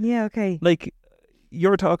day. Yeah, okay. Like,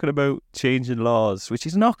 you're talking about changing laws, which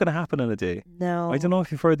is not going to happen in a day. No. I don't know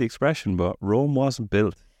if you've heard the expression, but Rome wasn't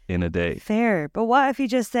built in a day. Fair. But what if you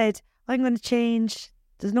just said, I'm going to change,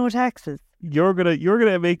 there's no taxes? You're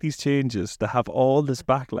gonna make these changes to have all this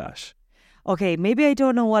backlash. Okay, maybe I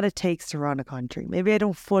don't know what it takes to run a country. Maybe I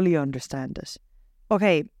don't fully understand it.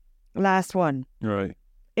 Okay, last one. Right.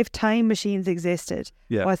 If time machines existed,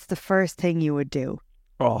 Yeah. what's the first thing you would do?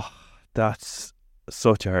 Oh, that's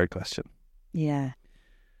such a hard question. Yeah.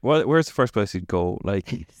 Well, where's the first place you'd go? Like,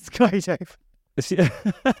 Skydive.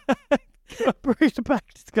 Bring it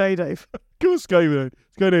back to skydive. go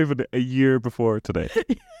skydiving a year before today.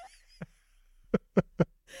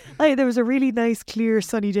 Like, there was a really nice, clear,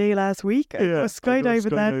 sunny day last week. I was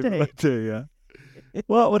skydiving that day. Yeah.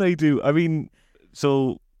 What would I do? I mean,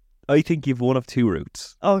 so I think you've one of two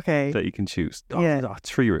routes Okay. that you can choose. Yeah.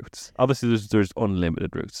 Three routes. Obviously, there's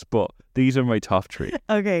unlimited routes, but these are my top three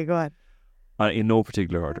Okay, go on. in no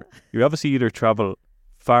particular order. You obviously either travel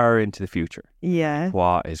far into the future. Yeah.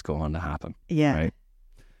 What is going to happen? Yeah. Right.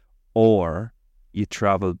 Or you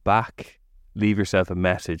travel back, leave yourself a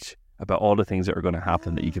message about all the things that are going to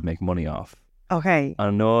happen that you can make money off. Okay.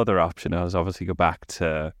 Another option is obviously go back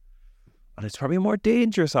to, and it's probably a more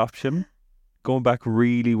dangerous option, going back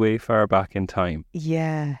really way far back in time.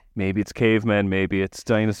 Yeah. Maybe it's cavemen, maybe it's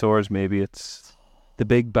dinosaurs, maybe it's the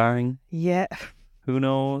Big Bang. Yeah. Who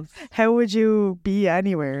knows? How would you be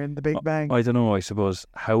anywhere in the Big Bang? I don't know, I suppose.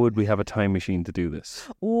 How would we have a time machine to do this?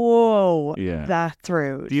 Whoa. Yeah. That's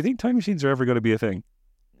rude. Do you think time machines are ever going to be a thing?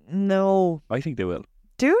 No. I think they will.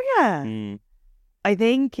 Do ya? Mm. I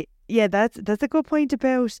think, yeah, that's a good point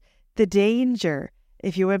about the danger.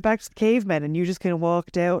 If you went back to the cavemen and you just kind of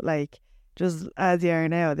walked out like just as you are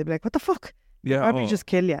now, they'd be like, "What the fuck?" Yeah, Probably just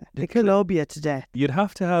kill you. They kill- club you to death. you'd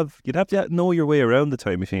have to know your way around the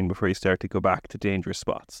time machine before you start to go back to dangerous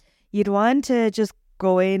spots. You'd want to just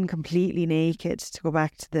go in completely naked to go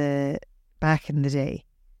back to back in the day.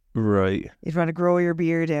 Right. You'd want to grow your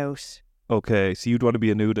beard out. Okay, so you'd want to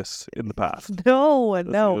be a nudist in the past. No, That's what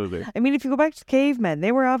no. you'll do. I mean, if you go back to the cavemen,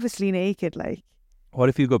 they were obviously naked. Like, What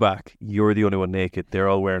if you go back, you're the only one naked, they're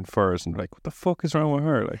all wearing furs, and like, what the fuck is wrong with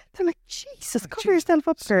her? Like, they're like, Jesus, cover yourself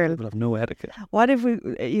up, girl. people have no etiquette. What if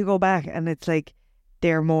you go back and it's like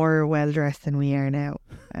they're more well dressed than we are now,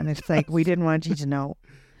 and it's like we didn't want you to know.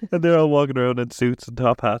 And they're all walking around in suits and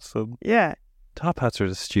top hats. And Yeah, top hats are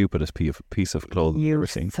the stupidest piece of clothing I've ever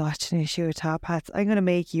you've seen. such an issue with top hats. I'm gonna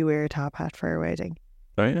make you wear a top hat for our wedding.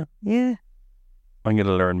 Oh yeah. Yeah. I'm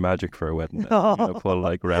gonna learn magic for a wedding. I'm gonna pull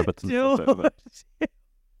like rabbits and stuff out of it.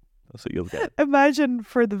 That's what you'll get. Imagine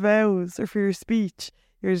for the vows or for your speech,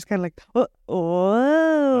 you're just kind of like, I'll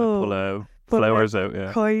oh, pull Pull flowers out.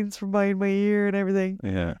 Yeah. coins from behind my ear and everything.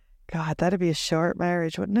 Yeah. God, that'd be a short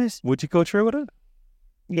marriage, wouldn't it? Would you go through with it?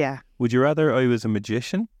 Yeah. Would you rather I was a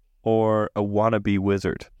magician or a wannabe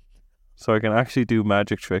wizard? So I can actually do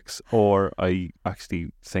magic tricks, or I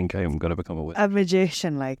actually think I'm going to become a wizard. A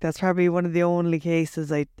magician, like, that's probably one of the only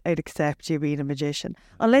cases I'd accept you being a magician.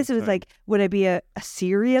 Unless it was Okay. like, would I be a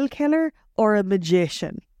serial killer or a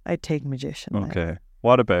magician? I'd take magician. then. Okay.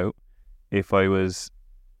 What about if I was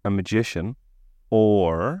a magician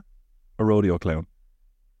or a rodeo clown?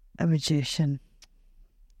 A magician.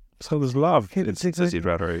 So there's a lot of Okay, instances you'd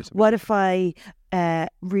rather I was a What if I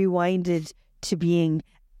rewinded to being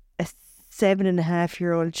a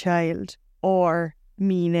 7.5-year-old child, or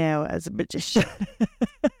me now as a magician?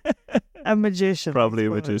 A magician. Probably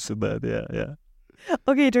a I suppose. magician then, yeah.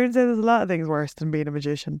 Okay, it turns out there's a lot of things worse than being a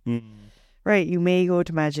magician. Right, you may go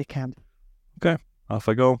to magic camp. Off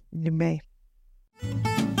I go. You may.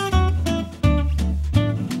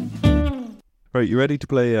 Right, you ready to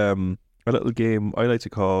play a little game I like to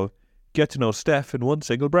call Get to Know Steph in One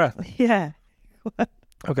Single Breath? Yeah.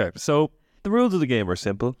 Okay, so the rules of the game are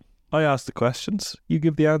simple. I ask the questions, you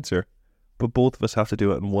give the answer, but both of us have to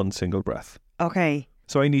do it in one single breath. Okay.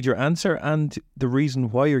 So I need your answer and the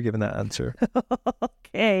reason why you're giving that answer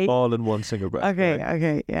Okay. all in one single breath. Okay, right?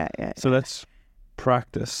 okay, yeah. So let's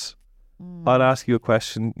practice. I'll ask you a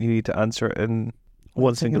question. You need to answer in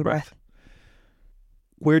one single breath.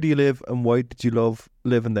 Where do you live and why did you love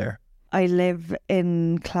living there? I live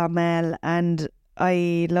in Clonmel and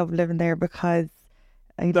I love living there because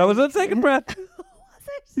That was a second breath. Was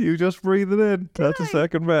it? You just breathe it in. That's a I?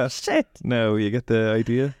 second breath. Shit. No, you get the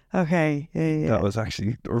idea. Okay, yeah. That was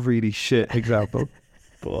actually a really shit example.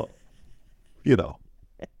 But, you know.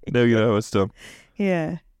 Now you know how it's done.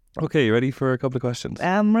 Yeah. Okay, you ready for a couple of questions?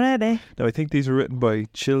 I'm ready. Now, I think these are written by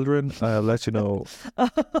children. I'll let you know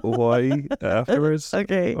why afterwards.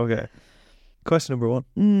 Okay. Okay. Question number 1.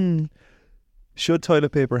 Mm. Should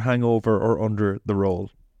toilet paper hang over or under the roll?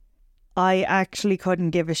 I actually couldn't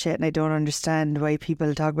give a shit and I don't understand why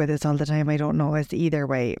people talk about this all the time. I don't know as either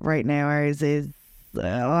way. Right now ours is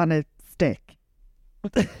on a stick.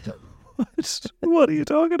 What are you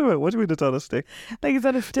talking about? What do you mean it's on a stick? Like it's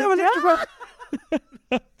on a stick.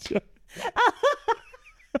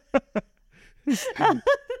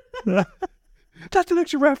 That's an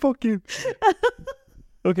extra rat, fuck you.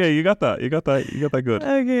 Okay, you got that. You got that good.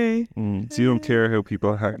 Okay. So you don't care how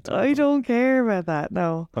people hang. I don't care about that,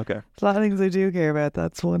 no. Okay. There's a lot of things I do care about.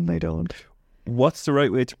 That's one I don't. What's the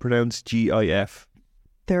right way to pronounce GIF?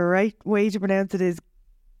 The right way to pronounce it is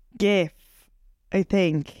GIF, I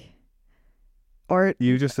think. Or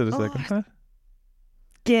You just said a second. Huh?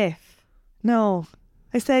 GIF. No,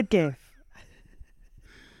 I said GIF.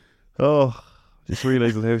 Oh, just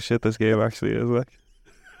realising how shit this game actually is. Like,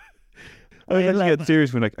 I was I actually love getting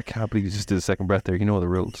serious when like, I can't believe you just did a second breath there. You know the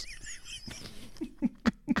rules.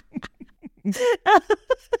 I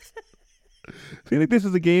feel like this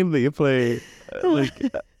is a game that you play like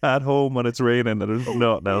at home when it's raining and there's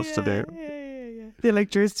nothing else to do. Yeah. The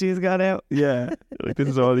electricity has gone out. Yeah, like this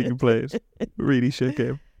is all you can play. It's a really shit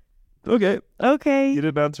game. Okay, Okay. you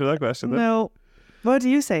didn't answer that question. Then. No. What do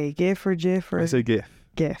you say? GIF or GIF or I say GIF.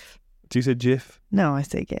 GIF? Do you say GIF? No, I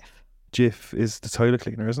say GIF. GIF is the toilet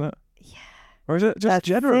cleaner, isn't it? Yeah. Or is it just That's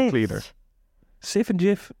general Sif. cleaner? Sif and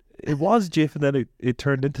GIF. It was GIF and then it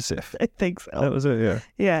turned into Sif. I think so. That was it, yeah.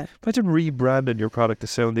 Yeah. Imagine rebranding your product to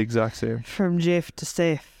sound the exact same. From GIF to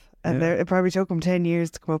SIF. And Yeah. there, it probably took them 10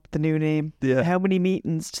 years to come up with the new name. Yeah. How many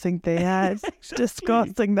meetings do you think they had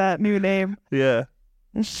discussing that new name? Yeah.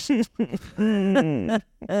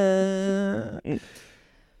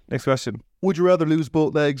 Next question. Would you rather lose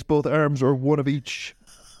both legs, both arms, or one of each?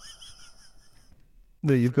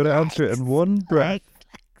 No, you've got to answer it in one breath.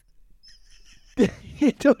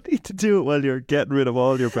 You don't need to do it while you're getting rid of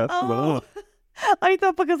all your breath. Oh, I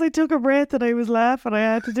thought because I took a breath and I was laughing, I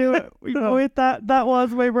had to do it. With that was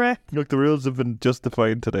my breath. Look, the rules have been just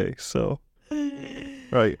defined today, so...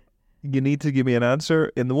 Right. You need to give me an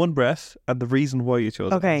answer in the one breath and the reason why you chose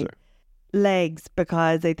the Okay. answer. Legs,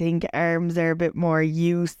 because I think arms are a bit more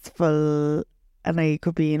useful and I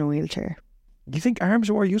could be in a wheelchair. You think arms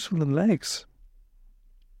are more useful than legs?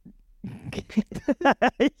 You're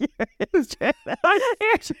trying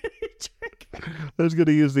to trick me. I was going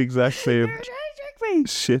to use the exact same You're trying to trick me.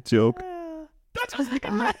 shit joke. That's what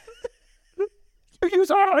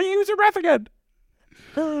You use your breath again.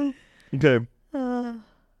 Okay.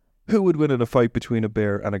 Who would win in a fight between a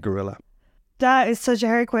bear and a gorilla? That is such a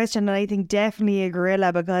hard question, and I think definitely a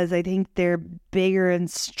gorilla because I think they're bigger and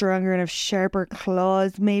stronger and have sharper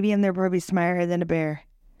claws, maybe, and they're probably smarter than a bear.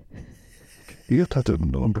 You got that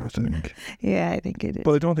number, I think. Yeah, I think it is.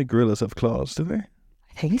 But I don't think gorillas have claws, do they?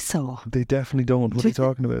 I think so. They definitely don't. What are you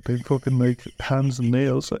talking about? They fucking like hands and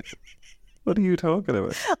nails. Like, what are you talking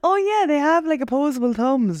about? Oh yeah, they have like opposable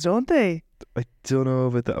thumbs, don't they? I don't know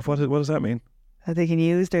about that. What does that mean? That they can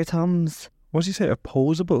use their thumbs. What did you say?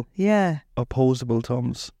 Opposable? Yeah, Opposable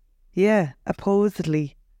thumbs. yeah,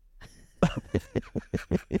 opposedly.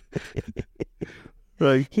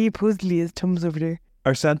 Right. He opposedly has thumbs over there.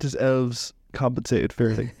 Are Santa's elves compensated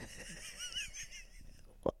fairly?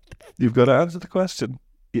 You've got to answer the question.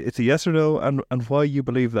 It's a yes or no, and why you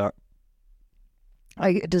believe that.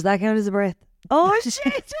 Does that count as a breath? Oh shit!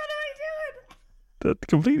 What am I doing? That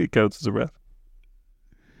completely counts as a breath.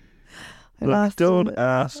 I Look, lost don't it.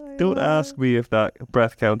 ask me if that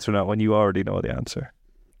breath counts or not when you already know the answer.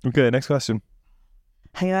 Okay, next question.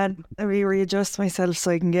 Hang on, let me readjust myself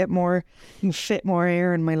so I can get more, fit more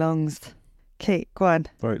air in my lungs. Okay, go on.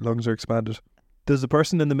 All right, lungs are expanded. Does the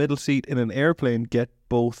person in the middle seat in an airplane get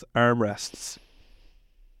both armrests?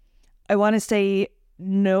 I want to say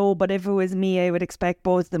no, but if it was me, I would expect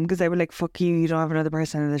both of them because I would like, fuck you, you don't have another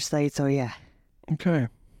person on the other side, so yeah. Okay.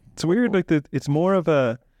 It's weird, like it's more of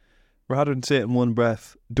a, rather than say it in one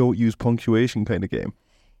breath, don't use punctuation kind of game.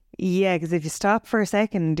 Yeah, because if you stop for a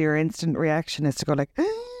second, your instant reaction is to go like...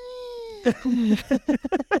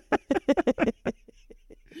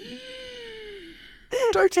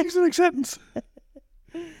 Start using a sentence.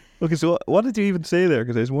 Okay, so what did you even say there?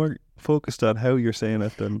 Because I was more focused on how you're saying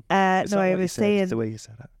it than... no, I was saying... It's the way you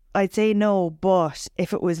said it. I'd say no, but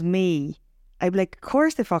if it was me, I'd be like, of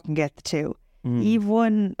course they fucking get the two. You've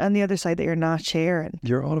one on the other side that you're not sharing.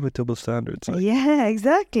 You're all about double standards. Like, Yeah,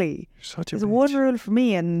 exactly. you're such a There's bitch. one rule for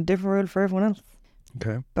me and a different rule for everyone else.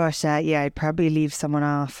 Okay. But yeah, I'd probably leave someone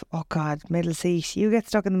off. Oh God, middle seat. You get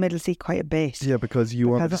stuck in the middle seat quite a bit. Yeah, because you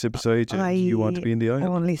want to sit beside you. You want to be in the I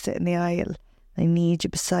aisle. only sit in the aisle. I need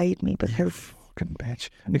you beside me because Fucking bitch.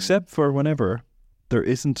 Except for whenever there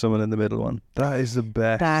isn't someone in the middle one. That is the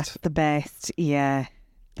best. that's the best. Yeah.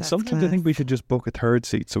 That's Sometimes I think we should just book a third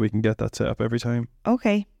seat so we can get that set up every time.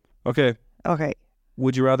 Okay. Okay. Okay.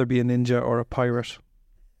 Would you rather be a ninja or a pirate?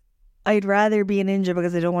 I'd rather be a ninja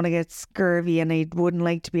because I don't want to get scurvy and I wouldn't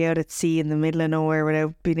like to be out at sea in the middle of nowhere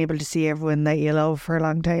without being able to see everyone that you love for a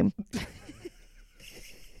long time.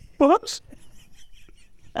 What?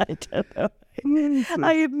 I don't know.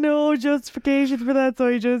 I had no justification for that, so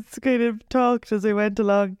I just kind of talked as I went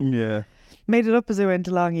along. Yeah. Made it up as I went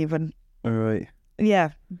along even. All right. Yeah.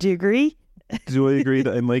 Do you agree? Do I agree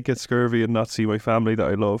that I might get scurvy and not see my family that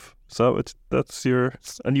I love? So that's your...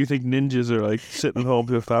 And you think ninjas are like sitting home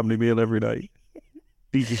to a family meal every night?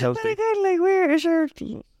 Eating But I healthy. kind of like, where is your...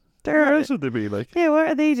 What They're, else would they be like? yeah, what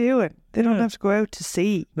are they doing? They don't Yeah. have to go out to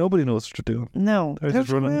sea. Nobody knows what they're doing. No. They're They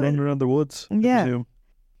just don't have to running go out. around the woods. I Yeah. presume.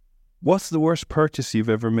 What's the worst purchase you've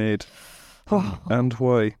ever made? Oh. And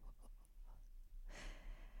why?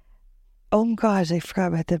 Oh God, I forgot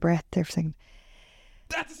about the breath there for a second.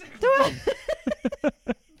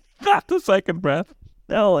 That's the second breath.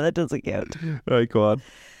 No, that doesn't count. All right, go on.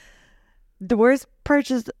 The worst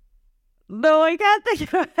purchase... No, I can't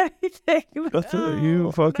think of anything. That's it.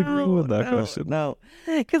 You fucking ruined that question. No,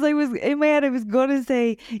 because I was in my head. I was gonna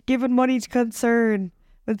say giving money to Concern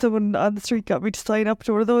when someone on the street got me to sign up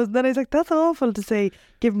to one of those. And then I was like, that's awful to say.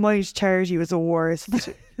 Give money to charity was the worst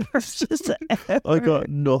purchase ever. I got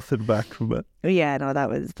nothing back from it. Yeah, no,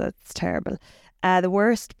 that's terrible. The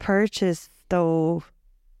worst purchase though.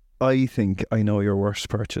 I think I know your worst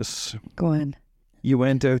purchase. Go on. You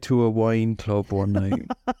went out to a wine club one night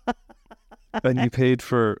and you paid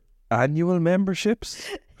for annual memberships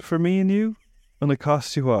for me and you. And it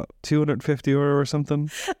cost you what, €250 or something?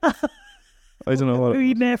 I don't know what.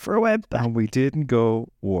 We never went back. And we didn't go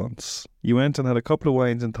once. You went and had a couple of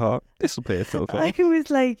wines and thought, this will pay itself I off. was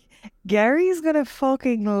like, Gary's gonna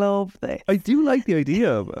fucking love this. I do like the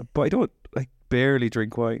idea of it, but I don't barely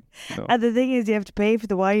drink wine. No. And the thing is, you have to pay for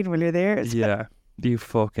the wine while you're there. as well. Yeah, you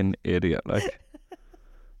fucking idiot.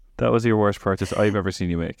 That was your worst purchase I've ever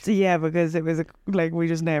seen you make. So yeah, because it was we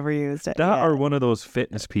just never used it. That yeah. or one of those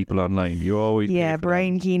fitness people online. You always pay Yeah, for them.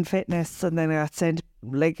 Brian Keane Fitness, and then I got sent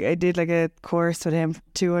I did a course with him for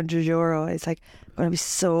 €200. It's I'm gonna be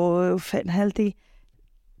so fit and healthy.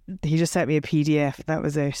 He just sent me a PDF. That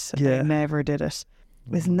was it. Yeah. I never did it.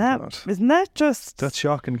 Oh Isn't my that God. isn't that just That's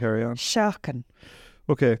shocking, carry on. shocking?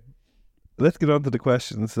 Okay, let's get on to the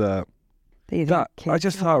questions That you that think I kids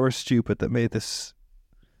just do. thought were stupid that made this.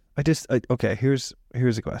 Okay, here's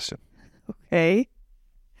a question. Okay.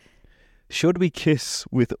 Should we kiss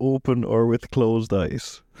with open or with closed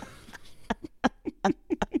eyes?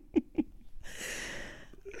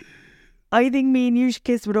 I think me and you should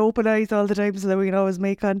kiss with open eyes all the time so that we can always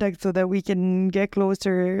make contact so that we can get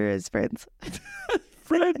closer as friends.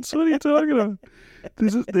 Friends, what are you talking about?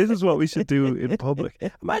 This is what we should do in public.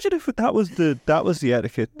 Imagine if that was the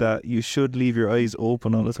etiquette, that you should leave your eyes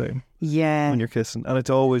open all the time Yeah. when you're kissing, and it's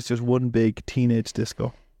always just one big teenage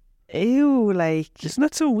disco. Ew, Isn't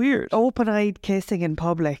that so weird? open-eyed kissing in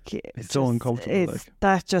public. It's so uncomfortable,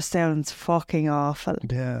 That just sounds fucking awful.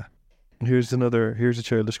 Yeah. Here's a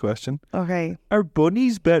childish question. Okay. Are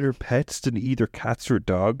bunnies better pets than either cats or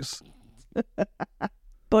dogs?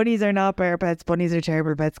 Bunnies are not bear pets. Bunnies are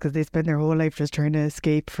terrible pets because they spend their whole life just trying to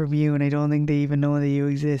escape from you, and I don't think they even know that you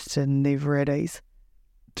exist, and they've red eyes.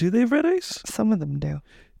 Do they have red eyes? Some of them do.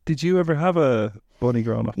 Did you ever have a bunny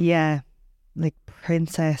growing up? Yeah. Like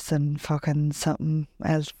princess and fucking something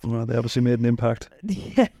else. Well, they obviously made an impact.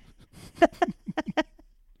 Yeah.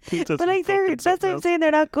 But that's what I'm saying,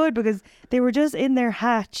 they're not good because they were just in their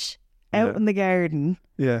hatch out Yeah. in the garden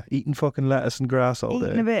Yeah, eating fucking lettuce and grass all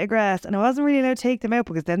eating day. a bit of grass, and I wasn't really allowed to take them out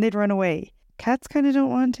because then they'd run away. Cats kind of don't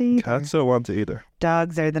want to either. Cats don't want to either.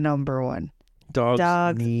 Dogs are the number one.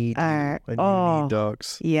 Dogs need are- you, and oh. you need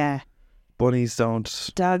dogs. Yeah, Bunnies don't.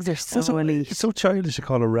 dogs are so Also, elite. it's so childish to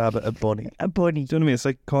call a rabbit a bunny. A bunny Do you know what I mean? It's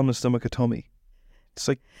like calling a stomach a tummy. It's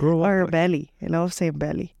like, grow up. or a like, belly. I love saying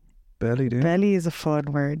belly. belly, dude. Belly is a fun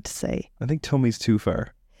word to say. I think tummy's too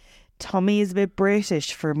far. Tummy is a bit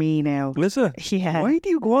British for me now. Listen, Yeah. why do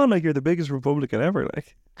you go on like you're the biggest Republican ever?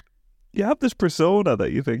 Like, you have this persona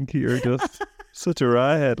that you think you're just such a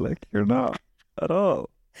rawhead. Like, you're not at all.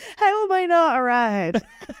 How am I not a rat?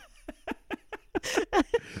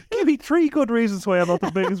 Give me 3 good reasons why I'm not the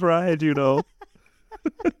biggest rawhead, you know.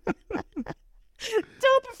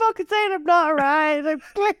 Don't be fucking saying I'm not a rat. I'm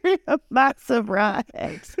clearly a massive rat.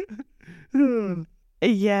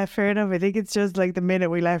 Yeah, fair enough. I think it's just like the minute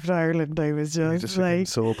we left Ireland, I was You're just becoming like,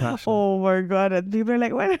 so passionate. oh my God. And people are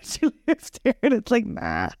like, why don't you live there? And it's like,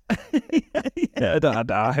 nah. Yeah,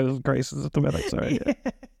 I have a crisis at the minute, sorry. Yeah.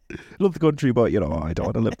 Love the country, but, you know, I don't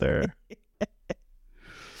want to live there.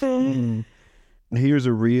 Here's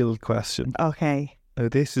a real question. Okay. Now,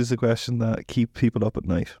 this is a question that keeps people up at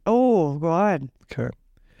night. Oh, go on. Okay.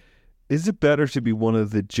 Is it better to be one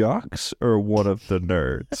of the jocks or one of the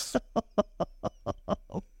nerds?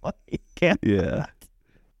 Oh my God. Yeah.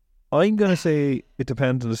 I'm going to say it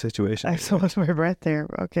depends on the situation. I saw my breath there.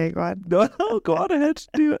 Okay, go on. No, go on ahead.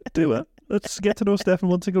 Do it. Let's get to know Steph in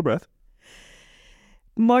one single breath.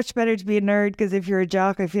 Much better to be a nerd because if you're a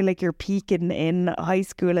jock, I feel like you're peaking in high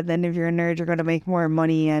school, and then if you're a nerd, you're going to make more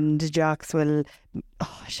money, and jocks will.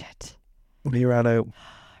 Oh shit! You ran out.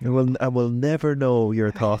 I will never know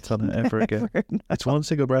your thoughts on it ever again. It's one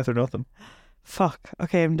single breath or nothing. Fuck.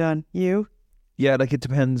 Okay, I'm done. You? Yeah, like it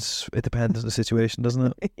depends. It depends on the situation, doesn't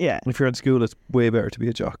it? Yeah. If you're in school, it's way better to be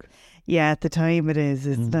a jock. Yeah, at the time it is,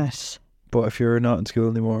 isn't it? But if you're not in school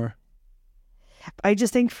anymore, I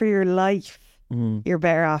just think for your life, you're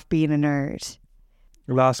better off being a nerd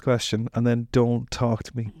last question, and then don't talk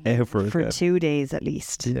to me ever for again. 2 days at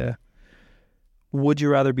least. Yeah. Would you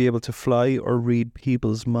rather be able to fly or read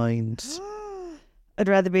people's minds? I'd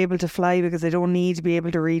rather be able to fly because I don't need to be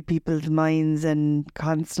able to read people's minds and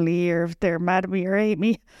constantly hear if they're mad at me or hate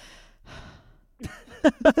me.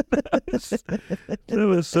 That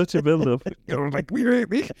was such a build-up. You're like, we hate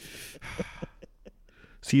me.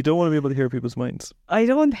 So you don't want to be able to hear people's minds? I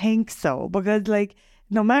don't think so because, like,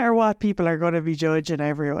 no matter what, people are going to be judging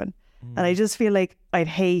everyone. And I just feel like I'd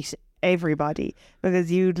hate everybody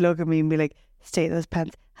because you'd look at me and be like, stay those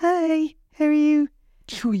pants. Hi, how are you?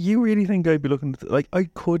 You really think I'd be looking at like, I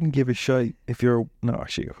couldn't give a shite if you're... No,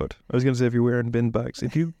 actually I could. I was going to say if you're wearing bin bags.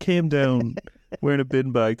 If you came down wearing a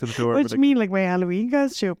bin bag to the door. What do you mean, like my Halloween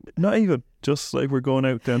costume? Not even. Just like we're going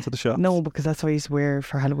out down to the shops. No, because that's what I used to wear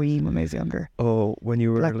for Halloween when I was younger. Oh, when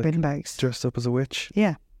you were Black like, bin bags. dressed up as a witch.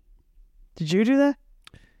 Yeah. Did you do that?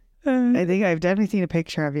 I think I've definitely seen a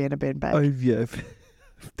picture of you in a bin bag. I've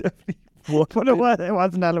definitely But it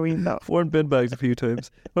wasn't Halloween though. worn bin bags a few times.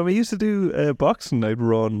 When we used to do boxing, I'd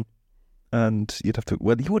run, and you'd have to.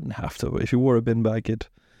 Well, you wouldn't have to. But if you wore a bin bag, you'd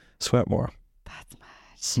sweat more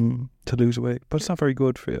That's mad. to lose weight. But it's not very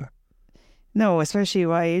good for you. No, especially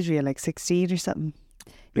what age were you, like 16 or something?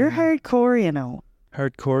 You're hardcore, you know.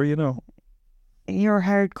 Hardcore, you know. You're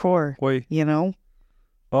hardcore, Why? you know.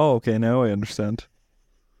 Oh, okay. Now I understand.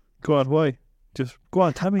 Go on. Why? Just go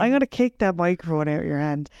on. Tell me. I'm going to kick that microphone out of your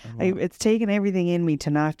hand. It's taken everything in me to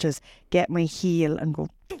not just get my heel and go,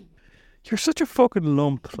 You're such a fucking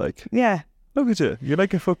lump. Like, yeah. look at you. You're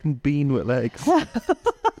like a fucking bean with legs. You're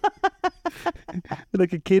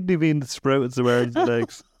like a kidney bean that sprouted some arms and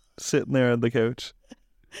legs, sitting there on the couch.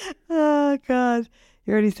 Oh, God.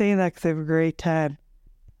 You're already saying that because I have a great tan.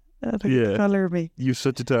 Look at the colour of me. You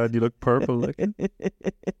such a tan. You look purple. Like.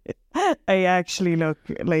 I actually look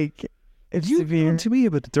like it's You severe. talk to me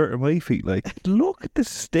about the dirt on my feet. Like, look at the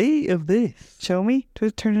state of this. Show me.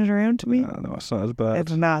 Turn it around to me. No, it's not as bad.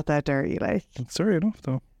 It's not that dirty, like. It's sorry enough,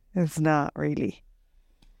 though. It's not really.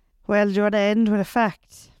 Well, do you want to end with a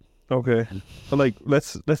fact? Okay, but like,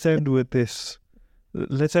 let's end with this.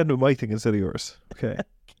 Let's end with my thing instead of yours. Okay.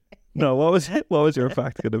 No, what was your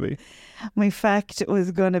fact going to be? My fact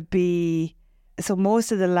was going to be, so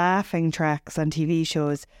most of the laughing tracks on TV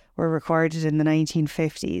shows were recorded in the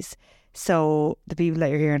 1950s. So the people that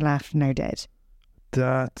you're hearing laughing are dead.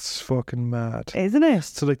 That's fucking mad. Isn't it?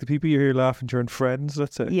 So like the people you hear laughing during Friends,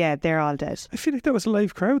 let's say. Yeah, they're all dead. I feel like that was a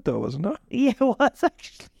live crowd though, wasn't it? Yeah, it was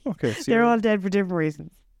actually. Okay. So They're all dead for different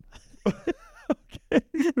reasons. okay.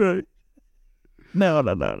 Right. No.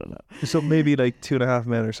 So maybe like 2.5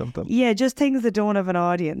 Men or something. Yeah, just things that don't have an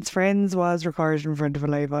audience. Friends was recorded in front of a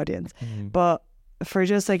live audience. But for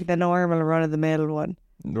just like the normal run-of-the-mill one.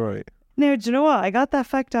 Right. Now, do you know what? I got that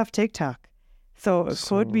fact off TikTok. So it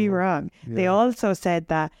could be wrong. Yeah. They also said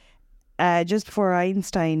that just before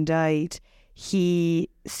Einstein died, he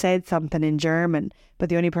said something in German, but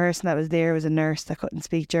the only person that was there was a nurse that couldn't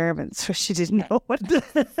speak German, so she didn't know what to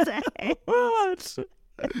say. What?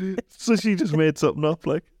 So she just made something up,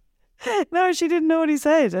 like. No, she didn't know what he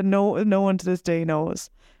said, and no one to this day knows.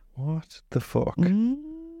 What the fuck?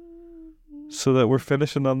 So that we're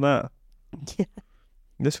finishing on that. Yeah.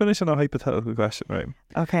 Let's finish on a hypothetical question, right?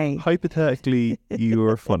 Okay. Hypothetically,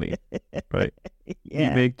 you're funny, right? Yeah.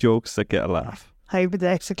 You make jokes that get a laugh.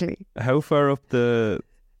 Hypothetically. How far up the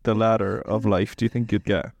ladder of life do you think you'd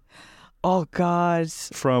get? Oh God.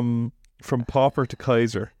 From pauper to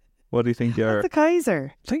Kaiser. What do you think you are? What's a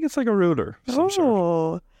Kaiser? I think it's like a ruler. of some sort.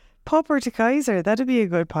 Oh, Popper to Kaiser. That'd be a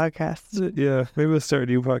good podcast. Yeah, maybe we'll start a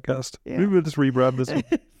new podcast. Yeah. Maybe we'll just rebrand this one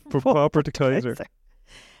from pauper to Kaiser.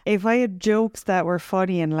 If I had jokes that were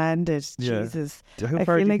funny and landed, Yeah. Jesus, How I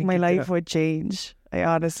far do feel you like think my you'd life get? would change. I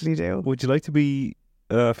honestly do. Would you like to be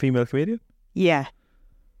a female comedian? Yeah.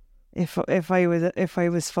 If I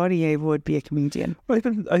was funny, I would be a comedian. Well,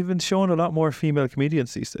 I've been showing a lot more female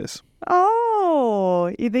comedians these days.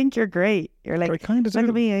 Oh, you think you're great? You're I like, kind of look do.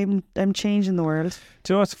 at me. I'm changing the world.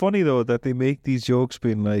 Do you know what's funny though? That they make these jokes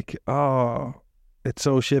being like, "Oh, it's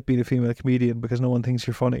so shit being a female comedian because no one thinks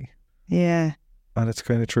you're funny," Yeah. and it's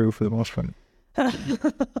kind of true for the most part.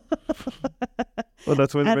 Well,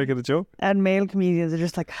 that's why they're making a joke. And male comedians are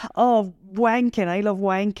just like, oh, wanking. I love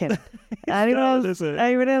wanking.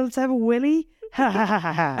 Anyone else have a willy? Ha ha ha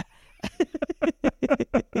ha.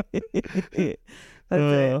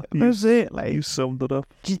 That's it. Like, You summed it up.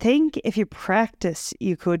 do you think if you practice,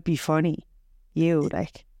 you could be funny? You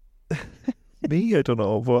like, Me, I don't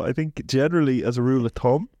know, but I think generally, as a rule of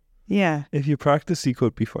thumb, yeah. if you practice, you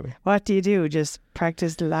could be funny. What do you do? Just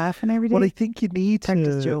practice laughing every day? Well, I think you need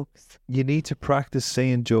Practice jokes. You need to practice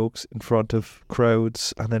saying jokes in front of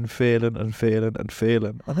crowds and then failing and failing and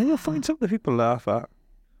failing. And then you'll find something that people laugh at.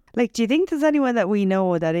 Like, do you think there's anyone that we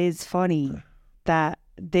know that is funny that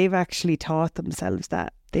they've actually taught themselves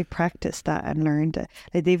that? They've practiced that and learned it.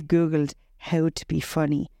 Like, they've Googled how to be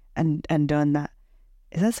funny and done that.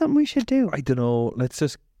 Is that something we should do? I don't know. Let's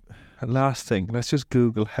just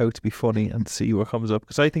Google how to be funny and see what comes up.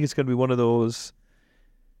 Because I think it's going to be one of those,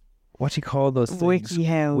 what do you call those things?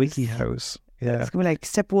 WikiHows. WikiHows. Yeah. It's going to be like,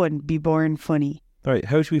 step 1, be born funny. All right.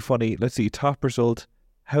 How to be funny. Let's see. Top result.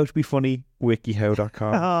 How to be funny.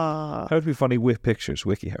 WikiHow.com. Oh, How to be funny with pictures.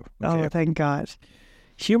 WikiHow. Okay. oh, thank God.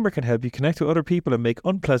 Humor can help you connect with other people and make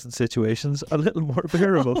unpleasant situations a little more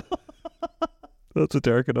bearable. That's a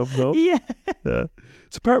dark enough note. Yeah. Yeah.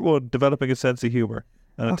 So part 1, developing a sense of humour.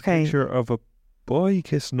 And it's Okay. a picture of a boy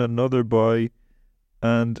kissing another boy,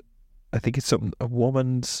 and I think it's a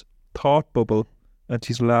woman's thought bubble, and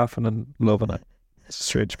she's laughing and loving it. It's a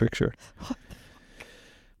strange picture.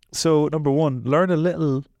 So number 1, learn a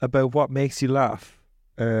little about what makes you laugh.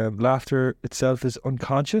 Laughter itself is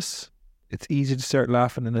unconscious. It's easy to start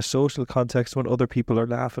laughing in a social context when other people are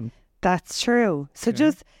laughing. That's true. So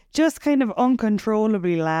Okay. just kind of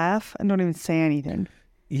uncontrollably laugh and don't even say anything.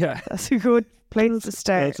 Yeah. That's a good place to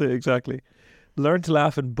start. That's it, exactly. Learn to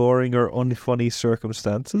laugh in boring or unfunny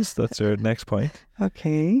circumstances. That's our next point.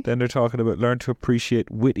 Okay. Then they're talking about learn to appreciate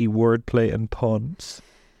witty wordplay and puns.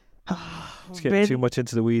 It's getting too much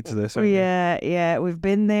into the weeds of this. aren't we? Yeah. We've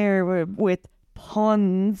been there with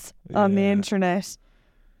puns on the Yeah. internet.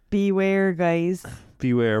 Beware, guys.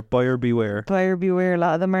 Beware. Buyer beware. Buyer beware. A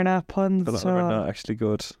lot of them are not puns. A lot of at them are all. not actually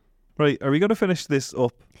good. Right, are we going to finish this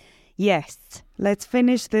up? Yes. Let's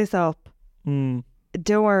finish this up. Mm.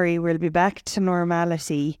 Don't worry, we'll be back to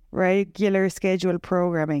normality, regular scheduled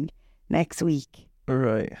programming next week. All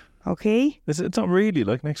right. Okay? It's not really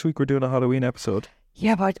like next week we're doing a Halloween episode.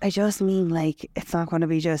 Yeah, but I just mean like it's not going to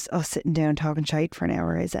be just us sitting down talking shite for an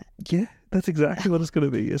hour, is it? Yeah, that's exactly what it's going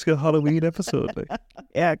to be. It's a Halloween episode. Like,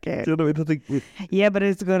 Yeah, okay. do you know what I mean? I think Yeah, but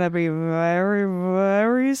it's going to be very,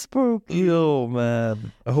 very spooky. oh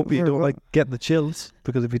man, I hope you don't like getting the chills,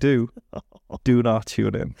 because if you do not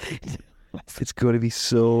tune in. It's going to be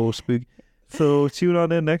so spooky. So tune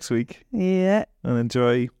on in next week Yeah. and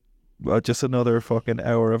enjoy just another fucking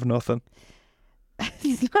hour of nothing.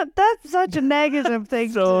 That's such a negative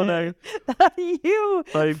thing. So to- now you.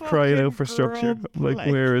 I'm crying fucking out for structure. grump, Like,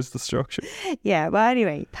 where is the structure? Yeah, but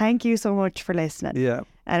anyway, thank you so much for listening. Yeah.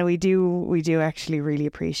 And we do actually really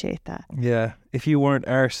appreciate that. Yeah. If you weren't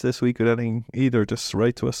arse this week with anything either, just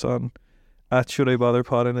write to us on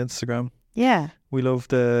 @ShouldIBotherPod on Instagram. Yeah. We love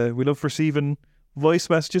receiving voice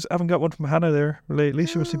messages. I haven't got one from Hannah there lately.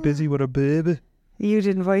 She must be busy with her baby. You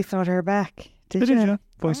didn't voice note her back, did Did you? you?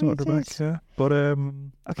 Voice Oh, note her you back, did. yeah. But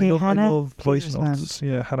Okay, I Hannah, love voice please notes.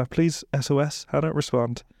 respond. Yeah, Hannah, please SOS. Hannah,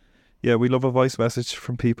 respond. Yeah, we love a voice message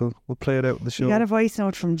from people. We'll play it out in the show. You got a voice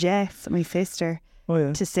note from Jess, my sister, Oh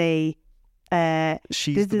yeah, to say,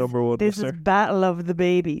 she's this the is- number one this listener. is Battle of the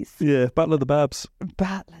Babies. Yeah, Battle of the Babs.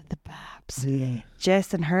 Battle of the Babs. Yeah,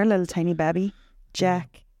 Jess and her little tiny baby,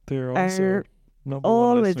 Jack, they're also are number one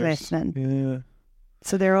always listeners. listening. Yeah,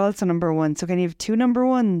 So they're also number one. So can you have two number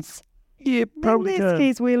ones? yeah, probably In this can.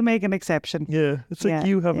 case, we'll make an exception. Yeah, it's like Yeah,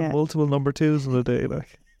 you having yeah. multiple number twos in a day,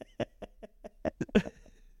 like.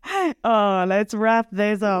 Oh, let's wrap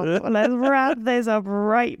this up. Let's wrap this up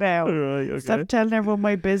right now. Right, okay. Stop telling everyone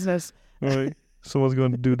my business. Right. Someone's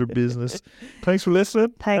going to do their business. Thanks for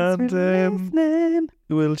listening. Thanks and, for listening.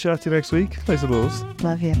 We'll chat to you next week, I suppose.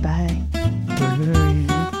 Love you. Bye.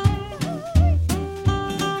 Bye.